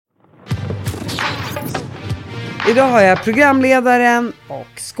Idag har jag programledaren och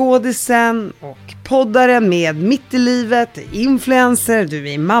skådisen och poddaren med mitt i livet, influencer, du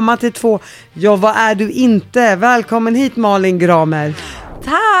är mamma till 2. Ja, vad är du inte? Välkommen hit Malin Gramer.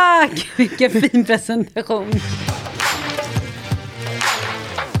 Tack! Vilken fin presentation.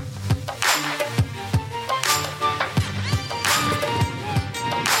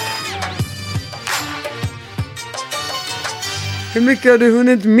 Hur mycket har du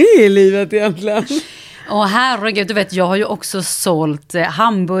hunnit med i livet egentligen? Åh herregud, du vet, jag har ju också sålt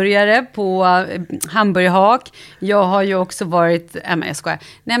hamburgare på hamburgerhak. Jag har ju också varit, men jag skojar.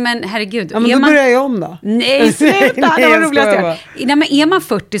 Nej men herregud. Ja men då börjar jag om då. Nej, sluta, det var roligast. Nej men är man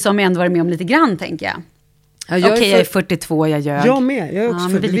 40 så har man ändå varit med om lite grann, tänker jag. Ja, Okej, jag är 42, jag ljög. Jag med, jag är också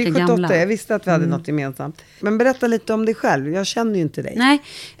 40, vi är 78, gamla. jag visste att vi hade något gemensamt. Men berätta lite om dig själv, jag känner ju inte dig. Nej,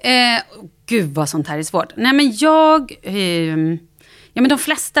 gud vad sånt här är svårt. Nej men ja men de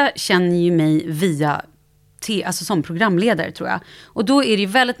flesta känner ju mig via alltså som programledare tror jag. Och då är det ju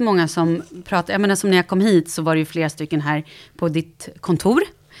väldigt många som pratar, jag menar som när jag kom hit så var det ju flera stycken här på ditt kontor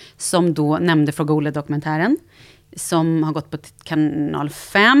som då nämnde Fråga Olle-dokumentären som har gått på kanal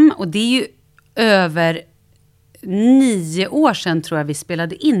 5 och det är ju över 9 år sedan tror jag vi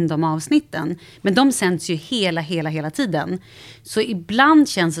spelade in de avsnitten. Men de sänds ju hela tiden. Så ibland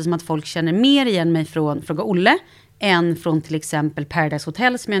känns det som att folk känner mer igen mig från Fråga Olle än från till exempel Paradise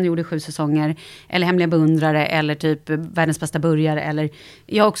Hotel som jag gjorde 7 säsonger. Eller Hemliga beundrare eller typ Världens bästa burgare. Eller,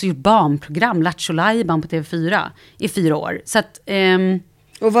 jag har också gjort barnprogram, Lattjo Lajban på TV4 i 4 år. Så att,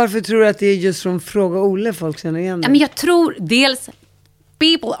 och varför tror du att det är just från Fråga Olle folk känner igen det? Men jag tror dels...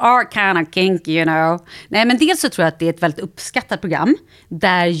 People are kind of kinky, you know. Nej, men dels så tror jag att det är ett väldigt uppskattat program.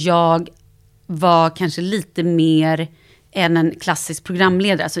 Där jag var kanske lite mer än en klassisk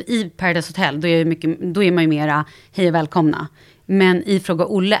programledare. Alltså i Paradise Hotel, då är man ju mera hej och välkomna. Men i Fråga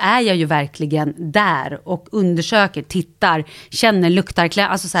Olle är jag ju verkligen där. Och undersöker, tittar, känner, luktar,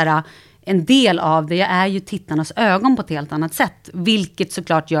 alltså så här... En del av det är ju tittarnas ögon på ett helt annat sätt. Vilket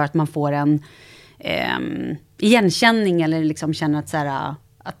såklart gör att man får en... igenkänning eller liksom känner att, så här,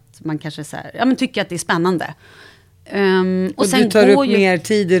 att man kanske så här, ja, men tycker att det är spännande. Och sen du tar upp mer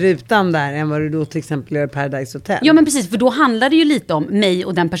tid i rutan där än vad du då till exempel gör Paradise Hotel. Ja men precis, för då handlar det ju lite om mig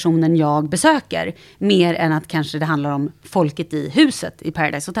och den personen jag besöker. Mer än att kanske det handlar om folket i huset i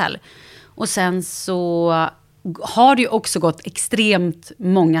Paradise Hotel. Och sen så har det ju också gått extremt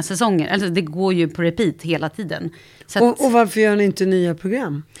många säsonger. Alltså det går ju på repeat hela tiden. Så att, och varför gör ni inte nya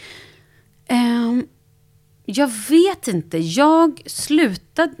program? Jag vet inte. Jag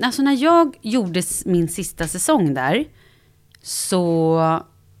slutade... Alltså när jag gjorde min sista säsong där så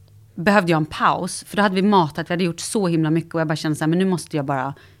behövde jag en paus. För då hade vi matat. Vi hade gjort så himla mycket. Och jag bara kände så här, men nu måste jag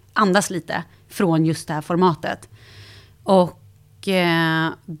bara andas lite från just det här formatet. Och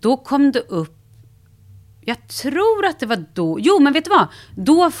då kom det upp... Jag tror att det var då... Jo, men vet du vad?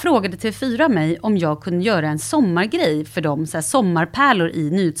 Då frågade TV4 mig om jag kunde göra en sommargrej för dem. Så här, sommarpärlor i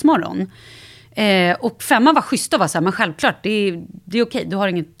Nyhetsmorgon. Och 5 var schysst och var så här, men självklart, det är okej. Du har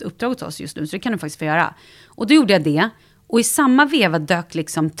inget uppdrag hos oss just nu, så det kan du faktiskt få göra. Och då gjorde jag det. Och i samma veva dök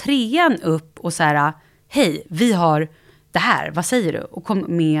liksom 3:an upp och så här, hej, vi har det här, vad säger du? Och kom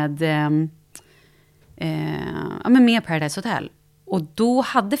med med Paradise Hotel. Och då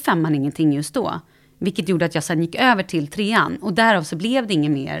hade 5:an ingenting just då. Vilket gjorde att jag sen gick över till 3:an. Och därav så blev det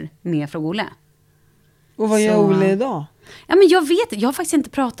inget mer med Fråga Olle. Och vad gör Olle idag? Ja, men jag har faktiskt inte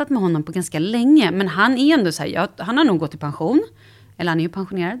pratat med honom på ganska länge. Men han är ändå så här, han har nog gått i pension. Eller han är ju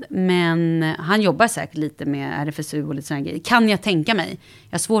pensionerad. Men han jobbar säkert lite med RFSU och lite sådana grejer. Kan jag tänka mig.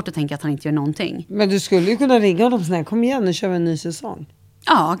 Jag har svårt att tänka att han inte gör någonting. Men du skulle ju kunna ringa honom sådär. Kom igen, nu kör vi en ny säsong.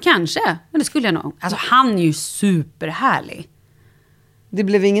 Ja, kanske. Men det skulle jag nog. Alltså han är ju superhärlig. Det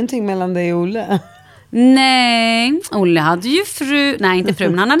blev ingenting mellan dig och Olle? Nej, Olle hade ju fru. Nej, inte fru,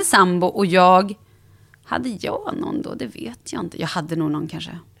 men han hade sambo. Och hade jag någon då? Det vet jag inte. Jag hade nog någon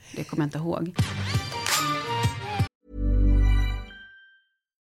kanske. Det kommer jag inte ihåg.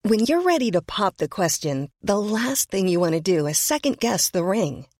 When you're ready to pop the question, the last thing you want to do is second guess the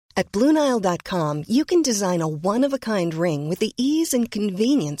ring. At BlueNile.com you can design a one-of-a-kind ring with the ease and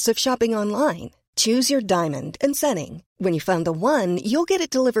convenience of shopping online. Choose your diamond and setting. When you find the one, you'll get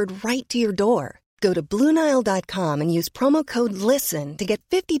it delivered right to your door. Go to BlueNile.com and use promo code LISTEN to get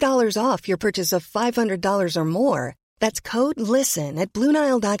 $50 off your purchase of $500 or more. That's code LISTEN at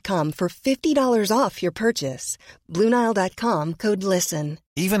BlueNile.com for $50 off your purchase. BlueNile.com, code LISTEN.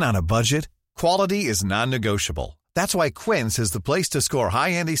 Even on a budget, quality is non-negotiable. That's why Quince is the place to score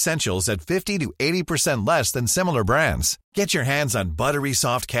high-end essentials at 50 to 80% less than similar brands. Get your hands on buttery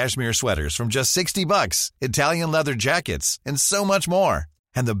soft cashmere sweaters from just $60, Italian leather jackets, and so much more.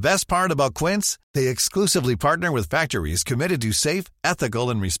 And the best part about Quince, they exclusively partner with factories committed to safe, ethical,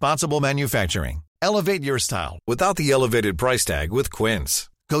 and responsible manufacturing. Elevate your style without the elevated price tag with Quince.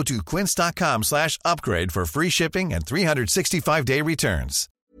 Go to quince.com/upgrade for free shipping and 365-day returns.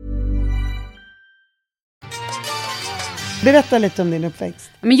 Berätta lite om din uppväxt.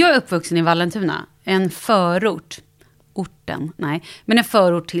 Men jag är uppvuxen i Vallentuna, en förort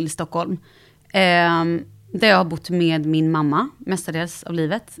till Stockholm. Där jag har bott med min mamma mestadels av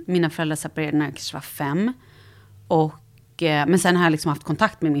livet. Mina föräldrar separerade när jag kanske var 5. Men sen har jag liksom haft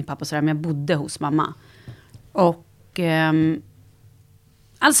kontakt med min pappa så där, men jag bodde hos mamma.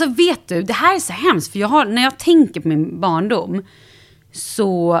 Alltså vet du, det här är så hemskt. För när jag tänker på min barndom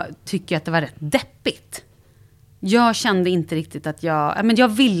så tycker jag att det var rätt deppigt. Jag kände inte riktigt att jag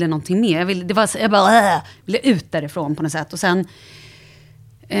ville någonting mer. Jag ville ut därifrån på något sätt. Och sen...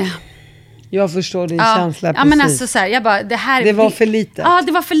 Jag förstår din känsla precis. Ja, men alltså så här, det var för litet. Ja,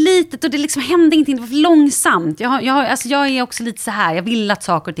 det var för litet och det liksom hände ingenting. Det var för långsamt. Jag är också lite så här. Jag vill att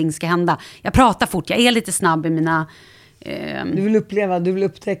saker och ting ska hända. Jag pratar fort, jag är lite snabb i mina... Du vill uppleva, du vill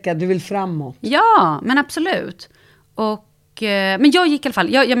upptäcka, du vill framåt. Ja, men absolut. Men jag gick i alla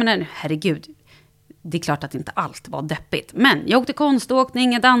fall... Jag menar, herregud. Det är klart att inte allt var deppigt. Men jag åkte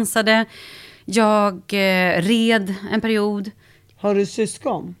konståkning, jag dansade. Jag red en period. Har du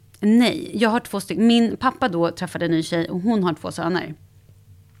syskon? Nej, jag har 2 stycken. Min pappa då träffade en ny tjej och hon har 2 söner.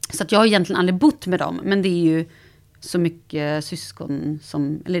 Så att jag har egentligen aldrig bott med dem. Men det är ju så mycket syskon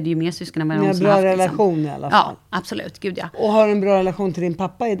som... Eller det är ju mer syskon än vad jag som har haft. Bra relation i alla fall. Ja, absolut. Gud ja. Och har du en bra relation till din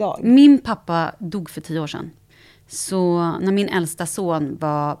pappa idag? Min pappa dog för 10 år sedan. Så när min äldsta son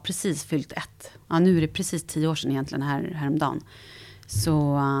var precis fyllt 1. Ja, nu är det precis 10 år sedan egentligen häromdagen.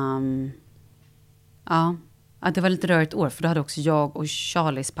 Så... Ja, det var lite rörigt år. För då hade också jag och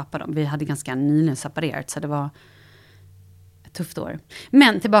Charlies pappa... Vi hade ganska nyligen separerat. Så det var ett tufft år.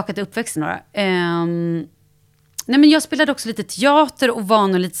 Men tillbaka till uppväxten några. Nej, men jag spelade också lite teater och var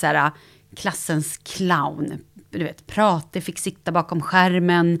nog lite så här klassens clown. Du vet, pratar, fick sitta bakom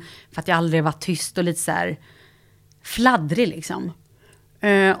skärmen för att jag aldrig var tyst och lite så här fladdrig liksom.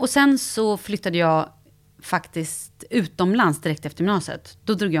 Och sen så flyttade jag faktiskt utomlands direkt efter gymnasiet.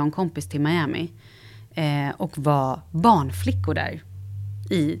 Då drog jag en kompis till Miami och var barnflickor där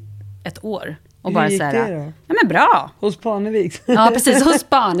i ett år. Och hur bara gick så här, det då? Ja men bra. Hos Parnevik? Ja, precis. Hos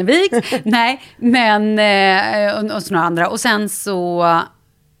Parnevik. Nej, men... och så några andra. Och sen så...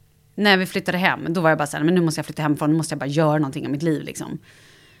 När vi flyttade hem, då var jag bara så här, men nu måste jag flytta hemifrån. Nu måste jag bara göra någonting av mitt liv, liksom.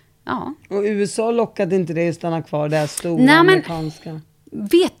 Ja. Och USA lockade inte dig att stanna kvar där stora amerikanska?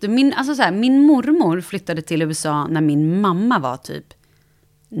 Vet du, min mormor flyttade till USA när min mamma var typ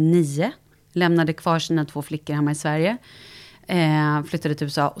 9. Lämnade kvar sina 2 flickor hemma i Sverige. Flyttade till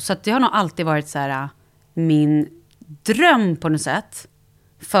USA. Så att det har nog alltid varit så här min dröm på något sätt.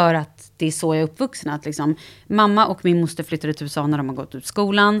 För att det är så jag är uppvuxen. Att liksom, mamma och min moster flyttade till USA när de har gått ut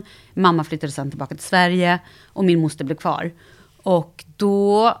skolan. Mamma flyttade sen tillbaka till Sverige. Och min moster blev kvar. Och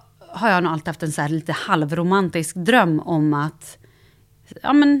då har jag nog alltid haft en så här lite halvromantisk dröm om att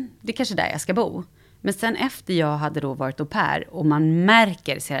ja, men det är kanske där jag ska bo. Men sen efter jag hade då varit au pair och man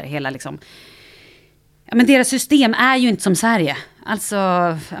märker så här, hela liksom... Ja, men deras system är ju inte som Sverige. Alltså,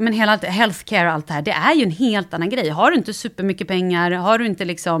 men hela healthcare och allt det här, det är ju en helt annan grej. Har du inte supermycket pengar, har du inte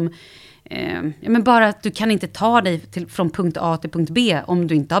liksom... men bara att du kan inte ta dig från punkt A till punkt B om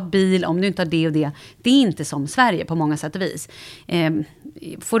du inte har bil, om du inte har det och det. Det är inte som Sverige på många sätt och vis.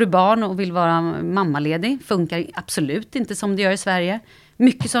 Får du barn och vill vara mammaledig, funkar absolut inte som det gör i Sverige.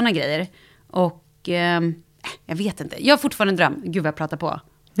 Mycket sådana grejer. Och jag vet inte, jag har fortfarande en dröm. Gud vad jag pratar på.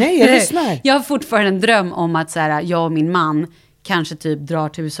 Nej, jag lyssnar. Jag har fortfarande en dröm om att så här, jag och min man kanske typ drar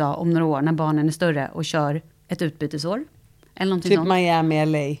till USA om några år när barnen är större och kör ett utbytesår. Eller någonting typ sånt. Miami,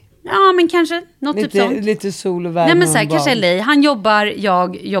 LA. Ja, men kanske något lite, typ sånt. Lite sol och värme. Nej, men så här, kanske LA. Han jobbar,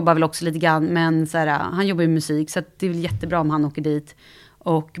 jag jobbar väl också lite grann. Men så här, han jobbar i musik så att det är väl jättebra om han åker dit.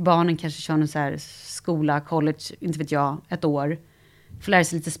 Och barnen kanske kör någon så här skola, college, inte vet jag, ett år. Får lära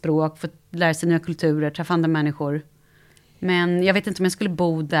sig lite språk, får lära sig nya kulturer, träffa andra människor. Men jag vet inte om jag skulle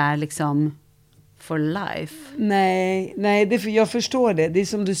bo där liksom for life. Nej, jag förstår det. Det är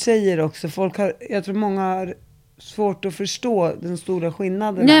som du säger också. Jag tror många har svårt att förstå den stora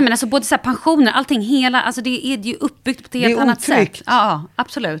skillnaden. Nej, men alltså både så här pensioner, allting hela, alltså det är ju uppbyggt på ett helt annat sätt. Ja,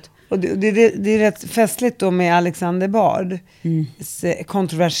 absolut. Och det är rätt festligt då med Alexander Bard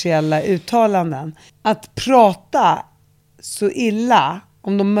kontroversiella uttalanden. Att prata så illa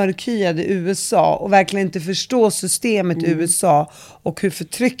om de mörkhyade i USA och verkligen inte förstå systemet i USA och hur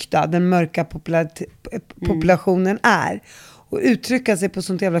förtryckta den mörka populationen är och uttrycka sig på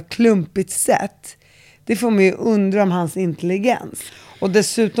sånt jävla klumpigt sätt det får man ju undra om hans intelligens. Och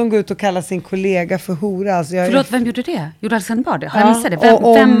dessutom gå ut och kalla sin kollega för hora. Alltså Förlåt, vem gjorde det? Gjorde Alexander Bard det? Har jag missat det?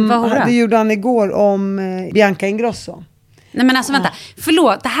 Vem var hora? Det gjorde han igår om Bianca Ingrosso. Nej men alltså vänta,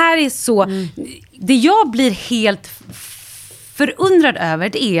 förlåt, det här är så... Det jag blir helt förundrad över,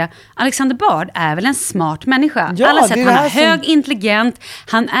 det är Alexander Bard är väl en smart människa. Ja, alla sätt, han är som... hög, intelligent,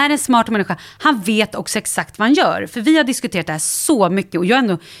 han är en smart människa. Han vet också exakt vad han gör. För vi har diskuterat det här så mycket. Och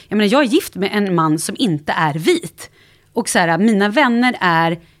jag är gift med en man som inte är vit. Och så här, mina vänner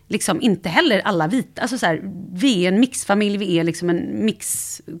är liksom inte heller alla vita. Alltså så här, vi är en mixfamilj, vi är liksom en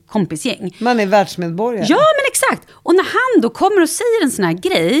mixkompisgäng. Man är världsmedborgare. Ja, men exakt. Och när han då kommer och säger en sån här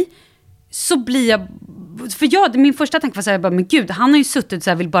grej, så blir jag... För min första tanke var så här, men gud, han har ju suttit så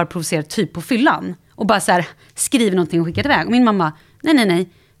här, vill bara provocera typ på fyllan. Och bara så här, skriver någonting och skickar iväg. Och min mamma, nej.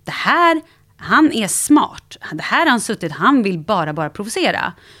 Det här, han är smart. Det här har han suttit, han vill bara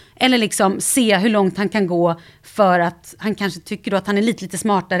provocera. Eller liksom se hur långt han kan gå för att han kanske tycker då att han är lite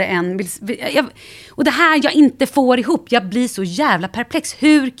smartare än... Och det här jag inte får ihop, jag blir så jävla perplex.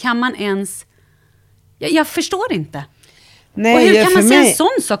 Hur kan man ens... Jag förstår inte. Nej, och hur kan man säga en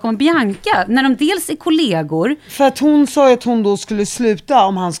sån sak om Bianca när de dels är kollegor? För att hon sa att hon då skulle sluta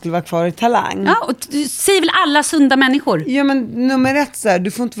om han skulle vara kvar i Talang. Ja, och säger väl alla sunda människor. Ja, men nummer ett så här,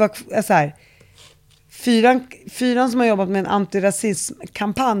 du får inte vara så här. Fyran som har jobbat med en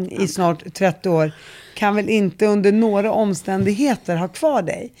antirasismkampanj i snart 30 år kan väl inte under några omständigheter ha kvar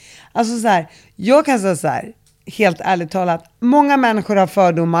dig. Alltså så här, jag kan säga så här, helt ärligt talat, många människor har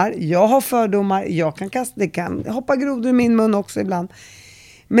fördomar, jag har fördomar, det kan hoppa grodor i min mun också ibland.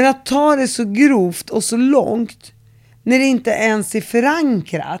 Men att ta det så grovt och så långt när det inte ens är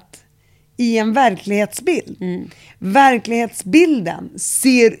förankrat i en verklighetsbild. Verklighetsbilden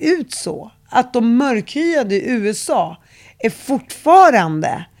ser ut så att de mörkhyade i USA är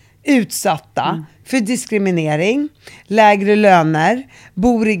fortfarande utsatta för diskriminering, lägre löner,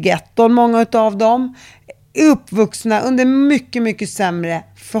 bor i getton, många av dem, är uppvuxna under mycket, mycket sämre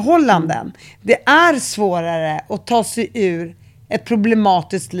förhållanden. Det är svårare att ta sig ur ett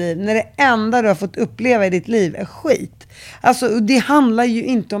problematiskt liv när det enda du har fått uppleva i ditt liv är skit. Alltså det handlar ju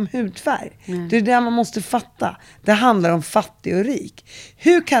inte om hudfärg. Det är det man måste fatta. Det handlar om fattig och rik.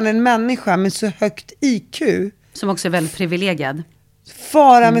 Hur kan en människa med så högt IQ, som också är väldigt privilegierad,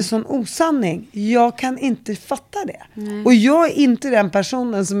 fara med sån osanning? Jag kan inte fatta det. Och jag är inte den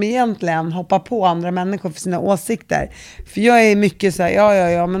personen som egentligen hoppar på andra människor för sina åsikter. För jag är mycket så här,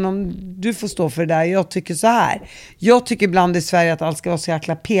 ja, men om du får stå för det där, jag tycker så här. Jag tycker ibland i Sverige att allt ska vara så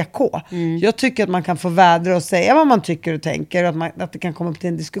jäkla PK. Jag tycker att man kan få vädra och säga vad man tycker och tänker, och att det kan komma upp till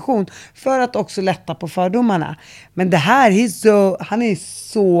en diskussion för att också lätta på fördomarna. Men det här, han är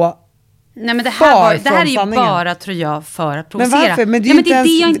så... Nej, men det här är ju sanningen. Bara, tror jag, för att provocera. Men varför? Men det är det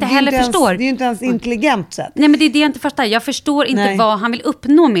jag inte heller förstår. Det är ju inte ens intelligent sätt. Nej, men det är det jag inte förstår. Jag förstår inte vad han vill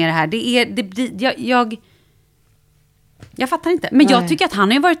uppnå med det här. Jag fattar inte. Men jag tycker att han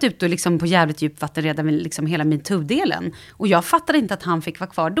har ju varit ute och liksom på jävligt djupt vatten redan med liksom hela MeToo-delen. Och jag fattade inte att han fick vara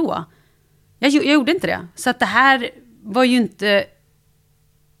kvar då. Jag gjorde inte det. Så att det här var ju inte...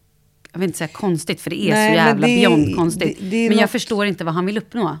 Jag vill inte säga konstigt, för det är så jävla beyond konstigt. Men jag förstår inte vad han vill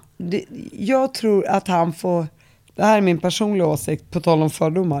uppnå. Jag tror att han får... Det här är min personliga åsikt, på tal om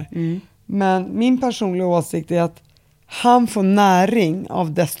fördomar. Men min personliga åsikt är att han får näring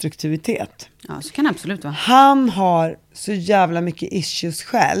av destruktivitet. Ja, så kan det absolut vara. Han har så jävla mycket issues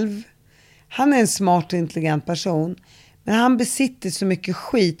själv. Han är en smart och intelligent person. Men han besitter så mycket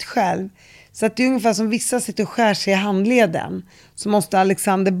skit själv. Så att det är ungefär som vissa sitter och skär sig i handleden. Så måste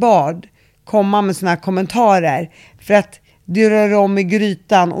Alexander Bard komma med såna här kommentarer. För att det rör om i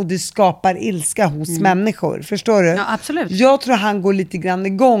grytan och det skapar ilska hos människor. Förstår du? Ja, absolut. Jag tror han går lite grann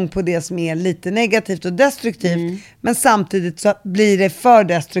igång på det som är lite negativt och destruktivt. Men samtidigt så blir det för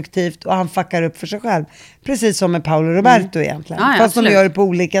destruktivt och han fuckar upp för sig själv. Precis som med Paolo Roberto egentligen. Ja, fast de gör det på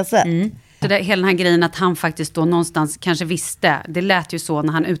olika sätt. Så det, hela den här grejen att han faktiskt då någonstans kanske visste, det lät ju så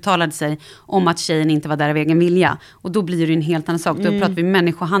när han uttalade sig om att tjejen inte var där av egen vilja. Och då blir det ju en helt annan sak. Då pratar vi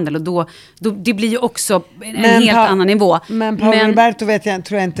människohandel och då det blir ju också en helt annan nivå. Men Paolo Roberto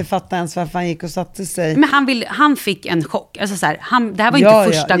tror jag inte fattar ens varför han gick och satte sig. Men han fick en chock. Alltså så här, det här var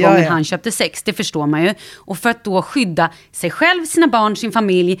inte första gången han köpte sex, det förstår man ju. Och för att då skydda sig själv, sina barn, sin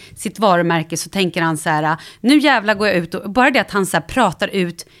familj, sitt varumärke, så tänker han så här, nu jävla går jag ut. Och bara det att han så här pratar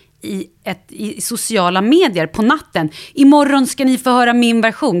ut i sociala medier på natten. Imorgon ska ni få höra min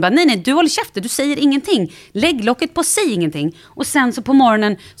version. Bara, nej, du håller käften, du säger ingenting. Lägg locket på, säg ingenting. Och sen så på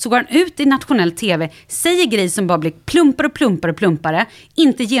morgonen så går han ut i nationell tv, säger grejer som bara blir plumpare.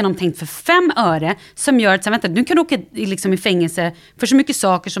 Inte genomtänkt för 5 öre, som gör att, så, vänta, du kan åka liksom i fängelse för så mycket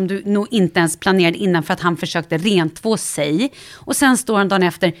saker som du nog inte ens planerade innan för att han försökte rentvå sig. Och sen står han dagen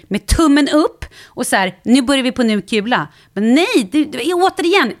efter med tummen upp och så här, nu börjar vi på ny kula. Men nej, det är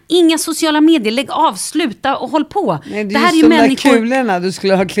återigen inga sociala medier, lägg av, sluta och håll på. Nej, det här är ju människor... där kulorna du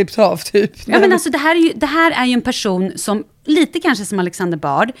skulle ha klippt av typ. Ja, men alltså det här är ju en person som, lite kanske som Alexander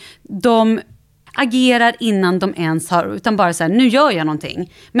Bard, de agerar innan de ens har, utan bara så här, nu gör jag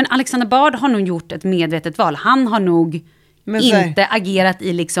någonting. Men Alexander Bard har nog gjort ett medvetet val. Han har nog inte agerat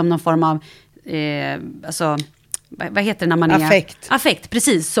i liksom någon form av, alltså, vad heter det när man är... Affekt,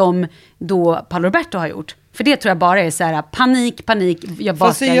 precis, som då Paolo Roberto har gjort. För det tror jag bara är så här panik, jag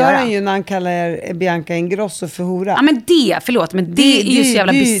bara ska göra. Fast så gör han ju när han kallar Bianca Ingrosso för hora. Ja, men det är ju så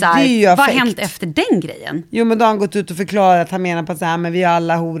jävla bisarrt. Vad har hänt efter den grejen? Jo, men då har han gått ut och förklarat att han menar på att så här, men vi har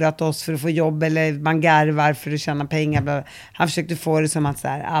alla horat oss för att få jobb, eller man garvar för att tjäna pengar. Han försökte få det som att så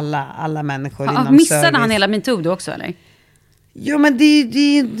här, alla människor inom service. Missade han hela MeToo då också, eller? Jo, men det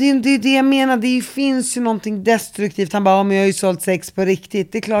är det jag menar. Det finns ju någonting destruktivt. Han bara, men jag har ju sålt sex på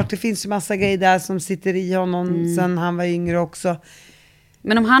riktigt. Det är klart, det finns ju massa grejer där som sitter i honom sen han var yngre också.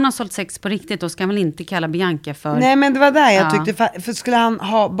 Men om han har sålt sex på riktigt, då ska han väl inte kalla Bianca för... Nej, men det var där jag tyckte. För skulle han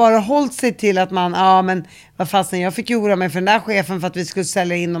bara hållit sig till att man, men vad fasen, jag fick ju hora mig för den där chefen för att vi skulle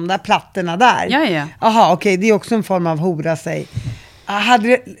sälja in de där plattorna där. Ja. Jaha, okej, det är också en form av hora sig. Hade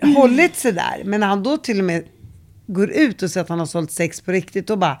det hållit sig där, men han då till och med går ut och säger att han har sålt sex på riktigt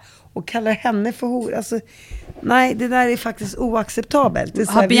och kallar henne för hora. Alltså, nej, det där är faktiskt oacceptabelt. Det är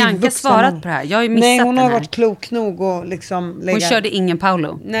har Bianca svarat på det här? Jag har ju missat. Nej, hon har här. Varit klok nog och liksom lägga... Hon körde ingen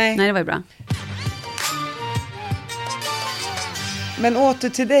Paolo. Nej, det var ju bra. Men åter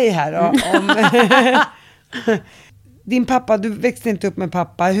till dig här då. Din pappa, du växte inte upp med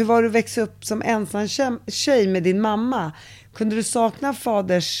pappa. Hur var det att växa upp som ensam tjej med din mamma? Kunde du sakna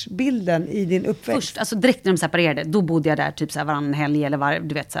fadersbilden i din uppväxt? Först, alltså direkt när de separerade, då bodde jag där typ så här varannan helg eller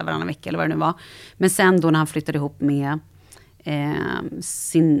varannan vecka eller vad det nu var. Men sen då när han flyttade ihop med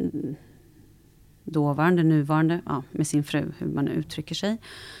sin nuvarande, med sin fru, hur man nu uttrycker sig,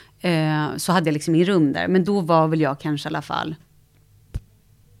 så hade jag liksom i rum där. Men då var väl jag kanske i alla fall,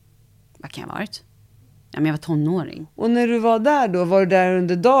 vad kan jag ha varit? Ja, men jag var tonåring. Och när du var där då, var du där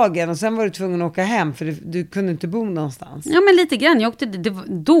under dagen och sen var du tvungen att åka hem för du kunde inte bo någonstans? Ja, men lite grann. Jag åkte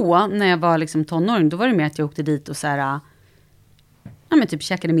då, när jag var liksom tonåring, då var det mer att jag åkte dit och så här, ja, men typ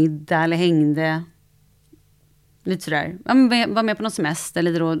käkade middag eller hängde. Lite sådär. Ja, men var med på någon semester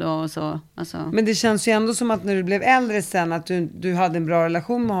lite då och så. Alltså. Men det känns ju ändå som att när du blev äldre sen att du hade en bra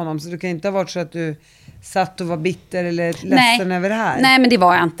relation med honom, så det kan inte ha varit så att du satt och var bitter eller ledsen över det här. Nej, men det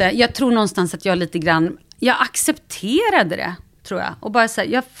var jag inte. Jag tror någonstans att jag lite grann, jag accepterade det, tror jag. Och bara så här,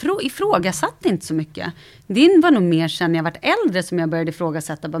 jag ifrågasatte inte så mycket. Det var nog mer sen jag varit äldre som jag började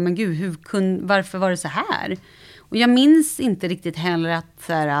ifrågasätta. Bara, men gud, varför var det så här? Och jag minns inte riktigt heller att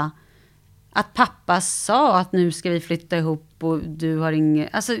så här, att pappa sa att nu ska vi flytta ihop och du har ingen...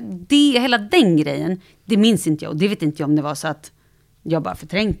 Alltså, hela den grejen, det minns inte jag. Och det vet inte jag om det var så att jag bara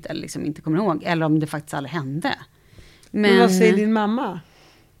förträngt eller liksom inte kommer ihåg. Eller om det faktiskt aldrig hände. Men vad säger din mamma?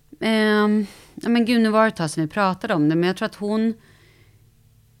 Ja, men gud, nu var det ett tag sedan vi pratade om det. Men jag tror att hon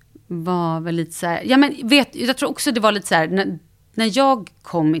var väl lite så här... Ja, men jag tror också det var lite så här... När jag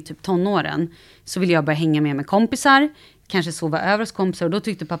kom i typ tonåren så ville jag börja hänga med kompisar. Kanske sova över hos kompisar. Och då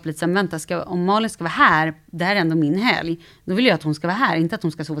tyckte pappa lite så här, vänta, om Malin ska vara här, det här är ändå min helg. Då vill jag att hon ska vara här, inte att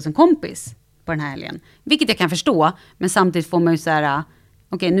hon ska sova som kompis på den här helgen. Vilket jag kan förstå. Men samtidigt får man ju så här,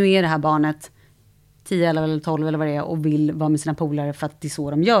 okej, nu är det här barnet 10 eller 12 eller vad det är och vill vara med sina polare för att det är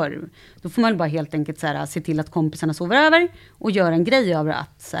så de gör. Då får man bara helt enkelt så här, se till att kompisarna sover över och göra en grej över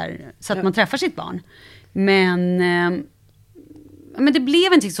att så att man träffar sitt barn. Men det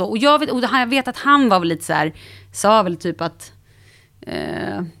blev inte så. Och jag vet att han var väl lite så här, sa väl typ att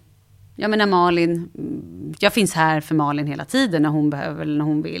jag menar Malin, jag finns här för Malin hela tiden när hon behöver eller när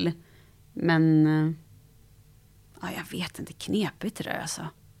hon vill. Men jag vet inte, knepigt det där alltså.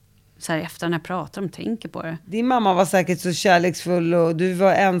 Så här efter när jag pratar om tänker på det. Din mamma var säkert så kärleksfull och du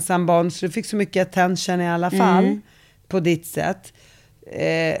var ensam barn så du fick så mycket attention i alla fall på ditt sätt.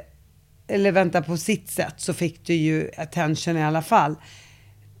 Eller vänta, på sitt sätt så fick du ju attention i alla fall.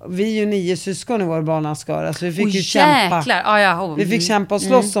 Vi är ju 9 syskon i vår barnaskara så vi fick ju kämpa. Vi fick kämpa och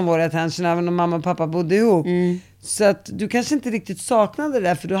slåss om vår attention även om mamma och pappa bodde ihop. Så att du kanske inte riktigt saknade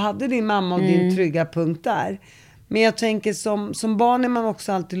det för du hade din mamma och din trygga punkt där. Men jag tänker som barn är man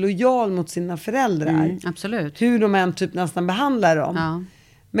också alltid lojal mot sina föräldrar. Absolut. Hur de än typ nästan behandlar dem. Ja.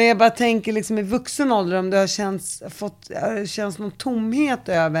 Men jag bara tänker liksom i vuxen ålder om det har känts någon tomhet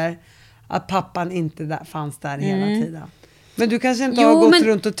över att pappan inte fanns där hela tiden. Men du kanske inte har gått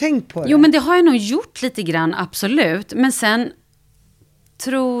runt och tänkt på det? Jo, men det har jag nog gjort lite grann, absolut. Men sen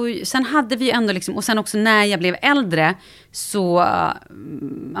hade vi ju ändå liksom, och sen också när jag blev äldre så,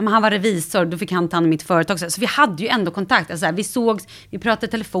 han var revisor, då fick han ta hand om mitt företag. Så vi hade ju ändå kontakt. Alltså, vi sågs, vi pratade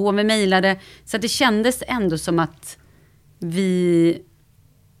telefon, vi mejlade. Så det kändes ändå som att vi...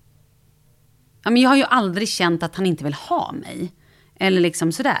 Ja, men jag har ju aldrig känt att han inte vill ha mig. Eller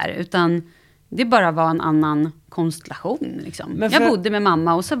liksom sådär, utan det bara var en annan konstellation. Liksom. Jag bodde med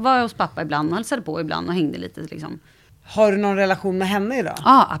mamma och så var jag hos pappa ibland och hälsade på ibland och hängde lite. Liksom. Har du någon relation med henne idag?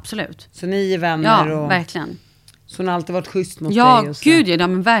 Ja, absolut. Så ni är vänner? Ja, verkligen. Så hon har alltid varit schysst mot dig? Ja, gud ja,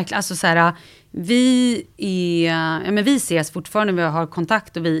 men verkligen. Alltså så här, vi ses fortfarande, vi har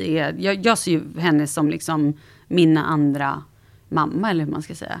kontakt och jag ser ju henne som liksom mina andra mamma, eller hur man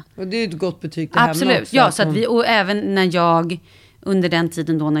ska säga. Och det är ju ett gott betyg till henne också. Absolut, ja, så att och även när jag, under den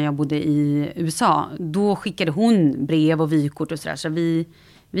tiden då när jag bodde i USA, då skickade hon brev och vykort och sådär. Så vi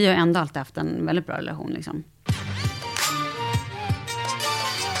har ändå alltid haft en väldigt bra relation liksom.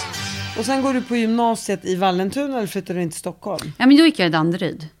 Och sen går du på gymnasiet i Vallentuna eller flyttar du in till Stockholm? Ja, men då gick jag i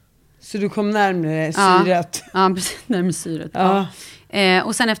Danderyd. Så du kom närmare syret? Ja, precis, närmare syret. Ja.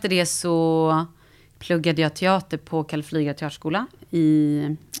 Och sen efter det så pluggade jag teater på Kalle Flyga teaterskola i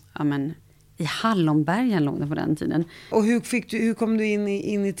Hallonbergen låg det på den tiden. Och hur kom du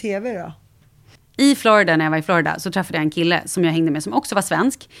in i tv då? I Florida, när jag var i Florida, så träffade jag en kille som jag hängde med som också var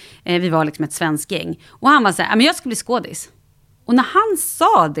svensk. Vi var liksom ett svensk gäng. Och han var så här, men jag ska bli skådis. Och när han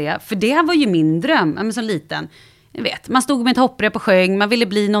sa det, för det var ju min dröm, men så liten. Jag vet, man stod med ett hopprep och sjöng, man ville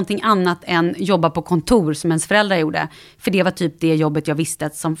bli någonting annat än jobba på kontor som ens föräldrar gjorde. För det var typ det jobbet jag visste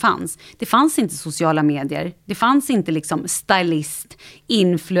att som fanns. Det fanns inte sociala medier, det fanns inte liksom stylist,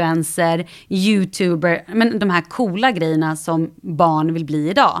 influencer, youtuber, men de här coola grejerna som barn vill bli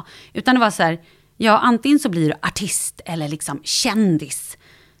idag. Utan det var så här, ja, antingen så blir du artist eller liksom kändis.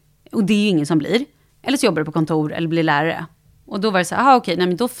 Och det är ju ingen som blir. Eller så jobbar du på kontor eller blir lärare. Och då var det så här, okej, nej,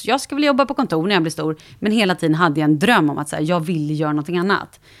 men då, jag ska väl jobba på kontor när jag blir stor. Men hela tiden hade jag en dröm om att så här, jag vill göra någonting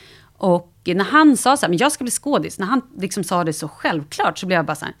annat. Och när han sa så här, men jag ska bli skådis. När han liksom sa det så självklart så blev jag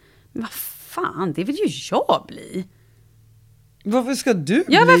bara så här, men vad fan, det vill ju jag bli. Varför ska du bli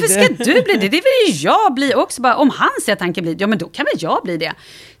det? Ja, varför ska du bli det? Det vill ju jag bli också. Bara, om han säger att han kan bli det, ja men då kan väl jag bli det.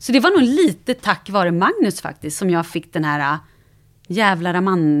 Så det var nog lite tack vare Magnus faktiskt som jag fick den här jävlar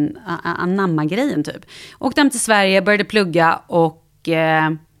anamma-grejen typ. Åkte hem till Sverige, började plugga och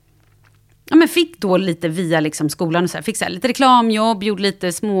men fick då lite via liksom skolan och så här, fick så här, lite reklamjobb, gjorde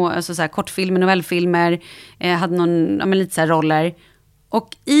lite små alltså så här, kortfilmer, novellfilmer, hade någon lite så här roller.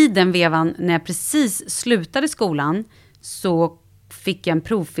 Och i den vevan när jag precis slutade skolan så fick jag en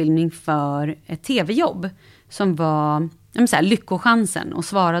provfilmning för ett tv-jobb som var så här, Lyckochansen och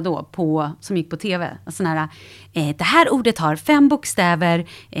svara då på, som gick på tv. Alltså här, det här ordet har 5 bokstäver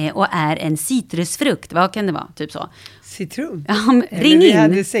och är en citrusfrukt. Vad kan det vara? Typ så. Citron? Ja, ring in. Vi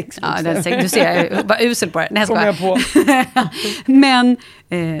hade 6 bokstäver. Ja, du ser, jag var usel på det. Nej, jag skojar. Kom jag på. Men,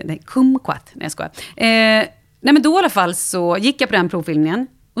 nej, kumquat. Nej, jag skojar. Nej, men då i alla fall så gick jag på den provfilmningen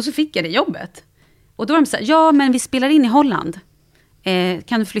och så fick jag det jobbet. Och då var de så här, ja men vi spelar in i Holland.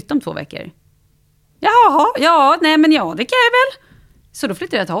 Kan du flytta om 2 veckor? Jaha, ja, nej men ja, det kan jag väl. Så då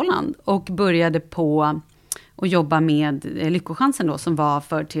flyttade jag till Holland och började på att jobba med Lyckochansen då, som var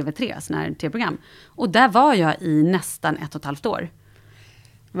för TV3, sån här tv-program. Och där var jag i nästan 1,5 år.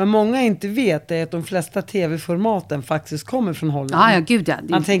 Vad många inte vet är att de flesta tv-formaten faktiskt kommer från Holland. Ja, gud ja.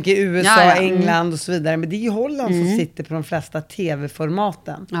 Man tänker USA, England och så vidare. Men det är ju Holland som sitter på de flesta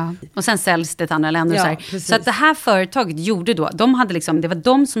tv-formaten. Ja. Och sen säljs det till andra länder. Ja, och så här. Så att det här företaget gjorde då, de hade liksom, det var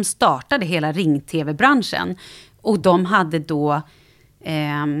de som startade hela ring-tv-branschen. Och de hade då,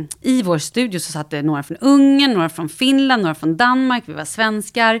 i vår studio så satt det några från Ungern, några från Finland, några från Danmark. Vi var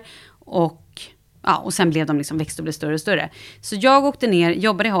svenskar och och sen blev de liksom växte och blev större och större. Så jag åkte ner,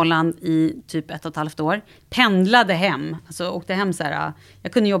 jobbade i Holland i typ 1,5 år. Pendlade hem. Alltså åkte hem så här.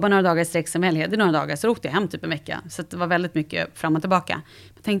 Jag kunde jobba några dagar i sträck som helgade några dagar. Så åkte jag hem typ en vecka. Så det var väldigt mycket fram och tillbaka.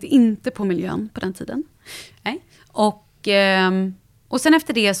 Jag tänkte inte på miljön på den tiden. Nej. Och sen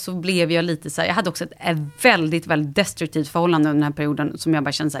efter det så blev jag lite så här. Jag hade också ett väldigt, väldigt destruktivt förhållande under den här perioden. Som jag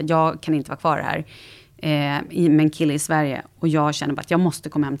bara kände så här. Jag kan inte vara kvar här. Med en kille i Sverige. Och jag kände bara att jag måste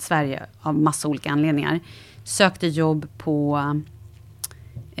komma hem till Sverige av massa olika anledningar. Sökte jobb på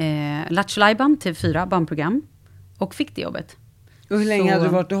Lattjo Lajban, TV4, barnprogram. Och fick det jobbet. Och hur länge hade du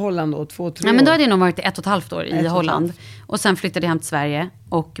varit i Holland då? 2-3 år? Ja, men då hade jag nog varit 1,5 år i Holland. Och sen flyttade jag hem till Sverige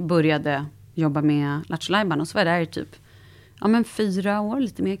och började jobba med Lattjo Lajban. Och så var jag där i typ 4 år,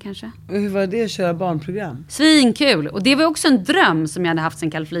 lite mer kanske. Och hur var det att köra barnprogram? Svinkul! Och det var också en dröm som jag hade haft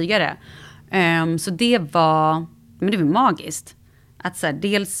sen kall flygare. Så det var magiskt. Att så här,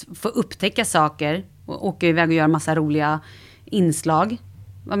 dels få upptäcka saker och åka iväg och göra massa roliga inslag.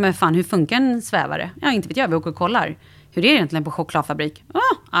 Men fan, hur funkar en svävare? Ja, inte vet jag, vi åker och kollar. Hur är det egentligen på chokladfabrik?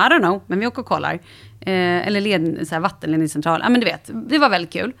 I don't know, men vi åker och kollar. Eller vattenledningscentral. Ja, men du vet, det var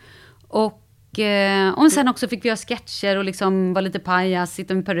väldigt kul. Och sen också fick vi ha sketcher och liksom vara lite pajas,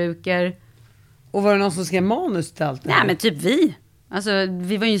 sitta med peruker. Och var det någon som skrev manus till allt det här? Nej, men typ vi. Alltså,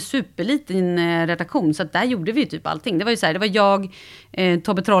 vi var ju en superliten redaktion, så att där gjorde vi ju typ allting. Det var ju så här, det var jag,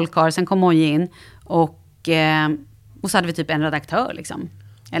 Tobbe Trollkarl, sen kom Moje in. Och så hade vi typ en redaktör liksom.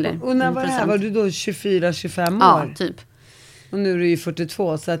 Eller, och när var det här? Var du då 24-25 år? Ja, typ. Och nu är du ju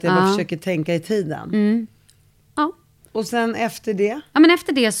 42, så att jag bara försöker tänka i tiden. Ja. Och sen efter det? Ja, men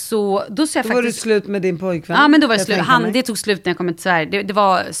efter det så... Då var du slut med din pojkvän? Ja, men då var det slut. Det tog slut när jag kom till Sverige. Det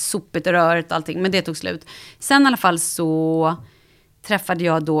var sopigt och rörigt och allting, men det tog slut. Sen i alla fall så träffade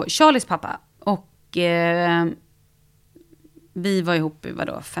jag då Charlies pappa. Och vi var ihop i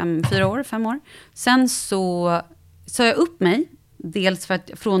 5 år. Sen så sa jag upp mig. Dels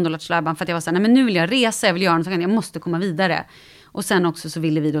från Lattjo Lajban, för att jag var så här, nej men nu vill jag resa, jag vill göra något, jag måste komma vidare. Och sen också så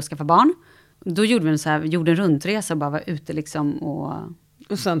ville vi då skaffa barn. Då gjorde vi en rundresa och bara var ute liksom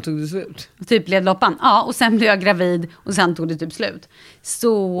och sen tog det slut? Typ led loppan. Ja, och sen blev jag gravid och sen tog det typ slut.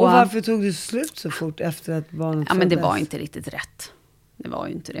 Så... Och varför tog det slut så fort efter att barnet föddes? Ja, men det var inte riktigt rätt. Det var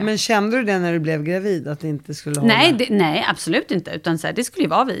ju inte det. Men kände du det när du blev gravid, att det inte skulle hålla? Nej, absolut inte. Utan så här, det skulle ju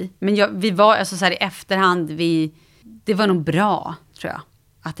vara vi. Men vi var alltså så här i efterhand, det var nog bra, tror jag,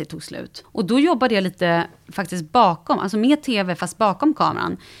 att det tog slut. Och då jobbade jag lite faktiskt bakom, alltså med tv fast bakom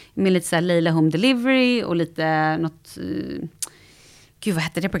kameran. Med lite så här Leila Home Delivery och lite något... Gud, vad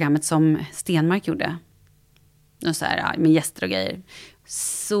hette det programmet som Stenmark gjorde? Något så här, med gäster och grejer.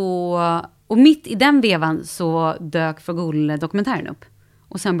 Så... Och mitt i den vevan så dök Frogol-dokumentären upp.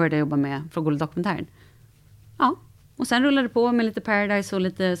 Och sen började jag jobba med Frogol-dokumentären. Ja. Och sen rullade det på med lite Paradise och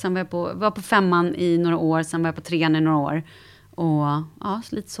lite... Sen var på 5:an i några år. Sen var jag på 3:an i några år. Och ja,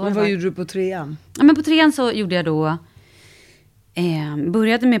 så lite så. Men vad gjorde du på 3:an? Ja, men på 3:an så gjorde jag då...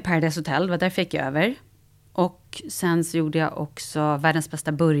 började med Paradise Hotel. Det var där jag fick över. Och sen så gjorde jag också Världens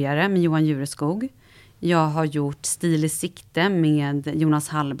bästa burgare med Johan Jureskog. Jag har gjort Stil i sikte med Jonas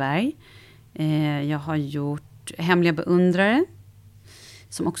Hallberg. Jag har gjort Hemliga beundrare,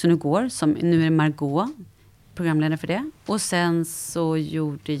 som också nu går. Nu är det Margot, programledare för det. Och sen så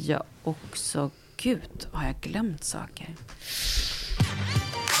gjorde jag också... Gud, har jag glömt saker?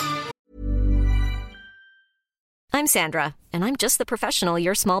 I'm Sandra, and I'm just the professional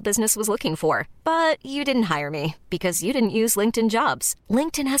your small business was looking for. But you didn't hire me because you didn't use LinkedIn Jobs.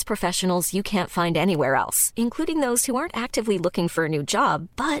 LinkedIn has professionals you can't find anywhere else, including those who aren't actively looking for a new job,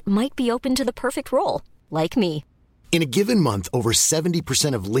 but might be open to the perfect role, like me. In a given month, over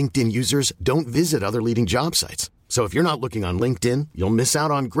 70% of LinkedIn users don't visit other leading job sites. So if you're not looking on LinkedIn, you'll miss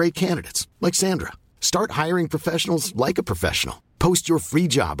out on great candidates like Sandra. Start hiring professionals like a professional. Post your free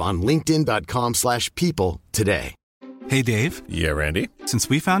job on linkedin.com/people today. Hey, Dave. Yeah, Randy. Since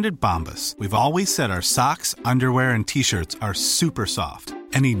we founded Bombas, we've always said our socks, underwear, and T-shirts are super soft.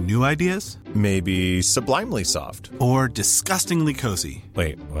 Any new ideas? Maybe sublimely soft. Or disgustingly cozy.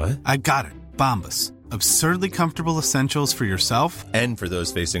 Wait, what? I got it. Bombas. Absurdly comfortable essentials for yourself and for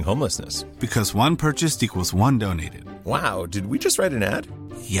those facing homelessness. Because one purchased equals one donated. Wow, did we just write an ad?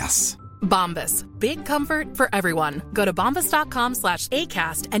 Yes. Bombas. Big comfort for everyone. Go to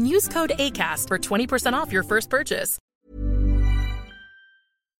bombas.com/ACAST and use code ACAST for 20% off your first purchase.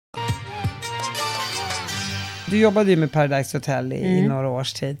 Du jobbade ju med Paradise Hotel i några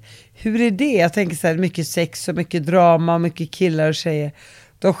års tid. Hur är det? Jag tänker så här, mycket sex och mycket drama och mycket killar och tjejer.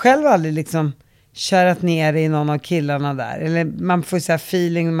 Du har själv aldrig liksom kärat ner i någon av killarna där? Eller man får så här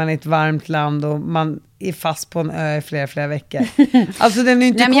feeling när man är i ett varmt land och man är fast på en ö i flera veckor. Alltså den är ju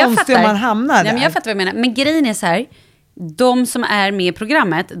inte konstig om man hamnar där. Nej, men jag fattar vad jag menar. Men grejen är så här, de som är med i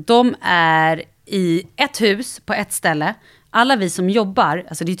programmet, de är i ett hus på ett ställe. Alla vi som jobbar,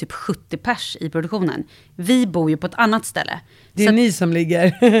 alltså det är typ 70 pers i produktionen. Vi bor ju på ett annat ställe. Det är så ni som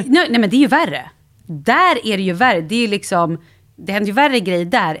ligger. Nej, men det är ju värre. Där är det ju värre. Det är ju liksom... Det händer ju värre grejer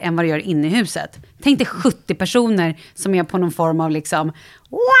där än vad det gör inne i huset. Tänk dig 70 personer som är på någon form av liksom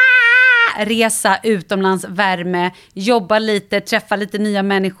resa utomlands, värme, jobba lite, träffa lite nya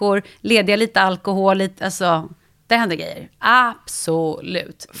människor, lediga lite alkohol, lite, alltså det hände grejer.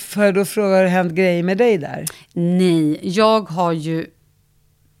 Absolut. För då frågar, har det hänt grejer med dig där? Nej, jag har ju...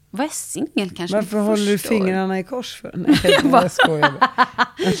 Vad är singel kanske? Varför håller du fingrarna i kors för? Nej, jag skojar bara.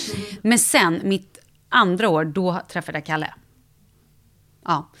 Men sen, mitt andra år, då träffade jag Kalle.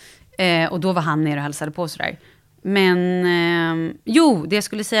 Ja. Och då var han nere och hälsade på sådär. Men, det jag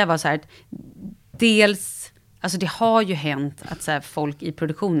skulle säga var så här att dels, alltså det har ju hänt att så här, folk i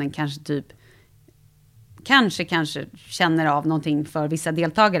produktionen kanske känner av någonting för vissa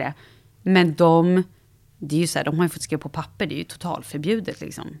deltagare. Men det är ju så här, de har ju fått skriva på papper, det är ju totalförbjudet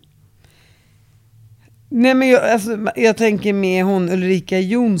liksom. Nej, men jag tänker med hon Ulrika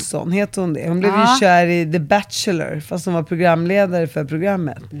Jonsson, heter hon det? Hon blev ju kär i The Bachelor, fast hon var programledare för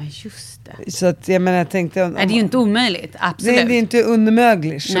programmet. Men just det. Så att jag tänkte... Nej, det är ju inte omöjligt, absolut. Nej, det är inte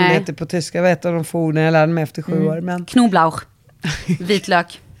unmöglich som det heter på tyska. Jag vet av de få orden jag lärde mig efter 7 år. Men... Knoblauch,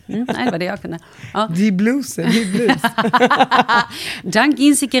 vitlök. Nej, det var det jag kunde. Ja. Die Bluse. Dann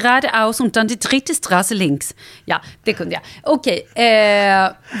gehen Sie geradeaus und dann die dritte Straße links. Ja, det kunde jag. Okej,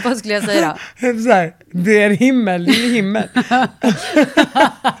 vad skulle jag säga då? Så här, det är himmel, det är himmel.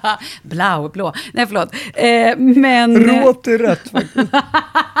 Blå. Nej, förlåt. Men... Råt och rött faktiskt.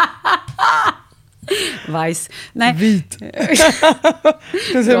 Weiss. Nej. Vit.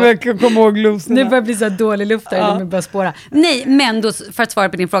 Jag kan komma ihåg glosorna. Nu börjar bli så dålig luft där, de börjar spåra. Nej, men då, för att svara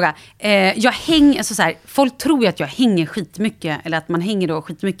på din fråga. Jag hänger, alltså så här, folk tror ju att jag hänger skitmycket, eller att man hänger då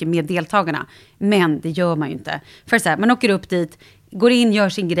skitmycket med deltagarna. Men det gör man ju inte. För så här, man åker upp dit, går in, gör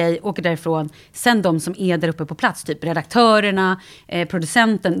sin grej, åker därifrån. Sen de som är där uppe på plats, typ redaktörerna,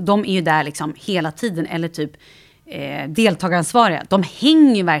 producenten, de är ju där liksom hela tiden, eller typ deltagaransvariga. De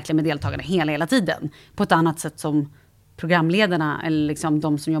hänger ju verkligen med deltagarna hela tiden. På ett annat sätt som programledarna eller liksom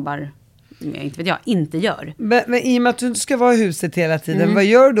de som jobbar, inte gör. Men i och med att du inte ska vara i huset hela tiden, vad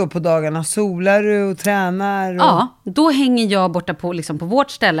gör du då på dagarna? Solar du och tränar? Och... Ja, då hänger jag borta på, liksom på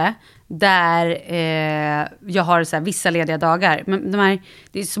vårt ställe där jag har så här vissa lediga dagar. Men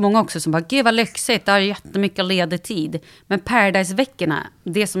det är så många också som bara, gud vad lyxigt, det har jättemycket ledig tid. Men Paradise-veckorna,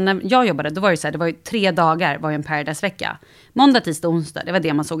 det som när jag jobbade, då var det så här, det var ju 3 dagar var ju en Paradise-vecka. Måndag, tisdag, onsdag, det var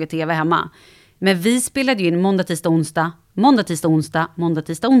det man såg i tv hemma. Men vi spelade ju in måndag, tisdag, onsdag.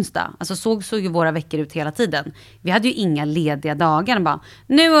 Alltså såg ju våra veckor ut hela tiden. Vi hade ju inga lediga dagar. Bara,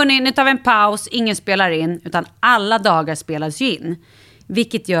 nu tar vi en paus, ingen spelar in. Utan alla dagar spelas ju in.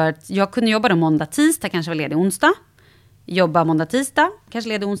 Vilket gör att jag kunde jobba då måndag, tisdag, kanske var ledig onsdag. Jobba måndag, tisdag, kanske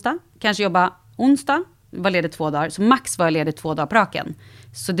ledig onsdag. Kanske jobba onsdag, var ledig 2 dagar. Så max var jag ledig 2 dagar på raken.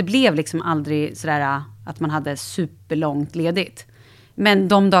 Så det blev liksom aldrig sådär att man hade superlångt ledigt. Men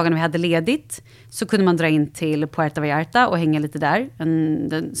de dagarna vi hade ledigt så kunde man dra in till Puerto Vallarta och hänga lite där.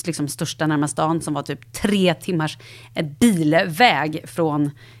 Den liksom största närmaste stan som var typ 3 timmars bilväg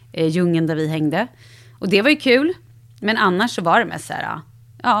från djungeln där vi hängde. Och det var ju kul. Men annars så var det mest så här,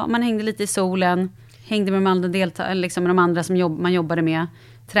 ja, man hängde lite i solen, hängde med de andra liksom med de andra som man jobbade med,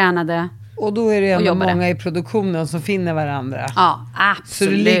 tränade. Och då är det ändå många i produktionen som finner varandra. Ja, absolut. Så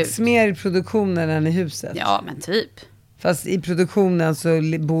det liggs mer i produktionen än i huset. Ja, men typ. Fast i produktionen så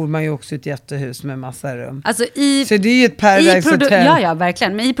bor man ju också i ett jättehus med massa rum. Alltså så det är ju ett Paradise Hotel. Ja,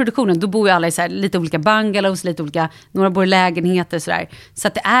 verkligen. Men i produktionen, då bor ju alla i så här, lite olika bungalows, lite olika, några bor i lägenheter sådär. Så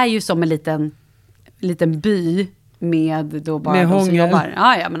att det är ju som en liten by med då bara med de som jobbar.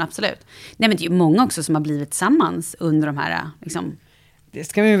 Ja, men absolut. Nej, men det är ju många också som har blivit tillsammans under de här liksom. Det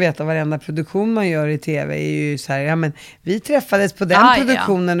ska man ju veta, varenda produktion man gör i tv är ju så här, ja men vi träffades på den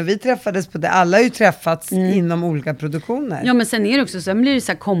produktionen och vi träffades på det. Alla har ju träffats inom olika produktioner. Ja, men sen är det också, sen blir det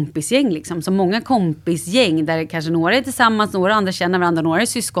så här kompisgäng liksom. Så många kompisgäng där kanske några är tillsammans, några andra känner varandra, några är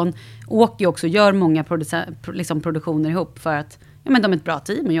syskon. Åker ju också och gör många produktioner ihop för att men de är ett bra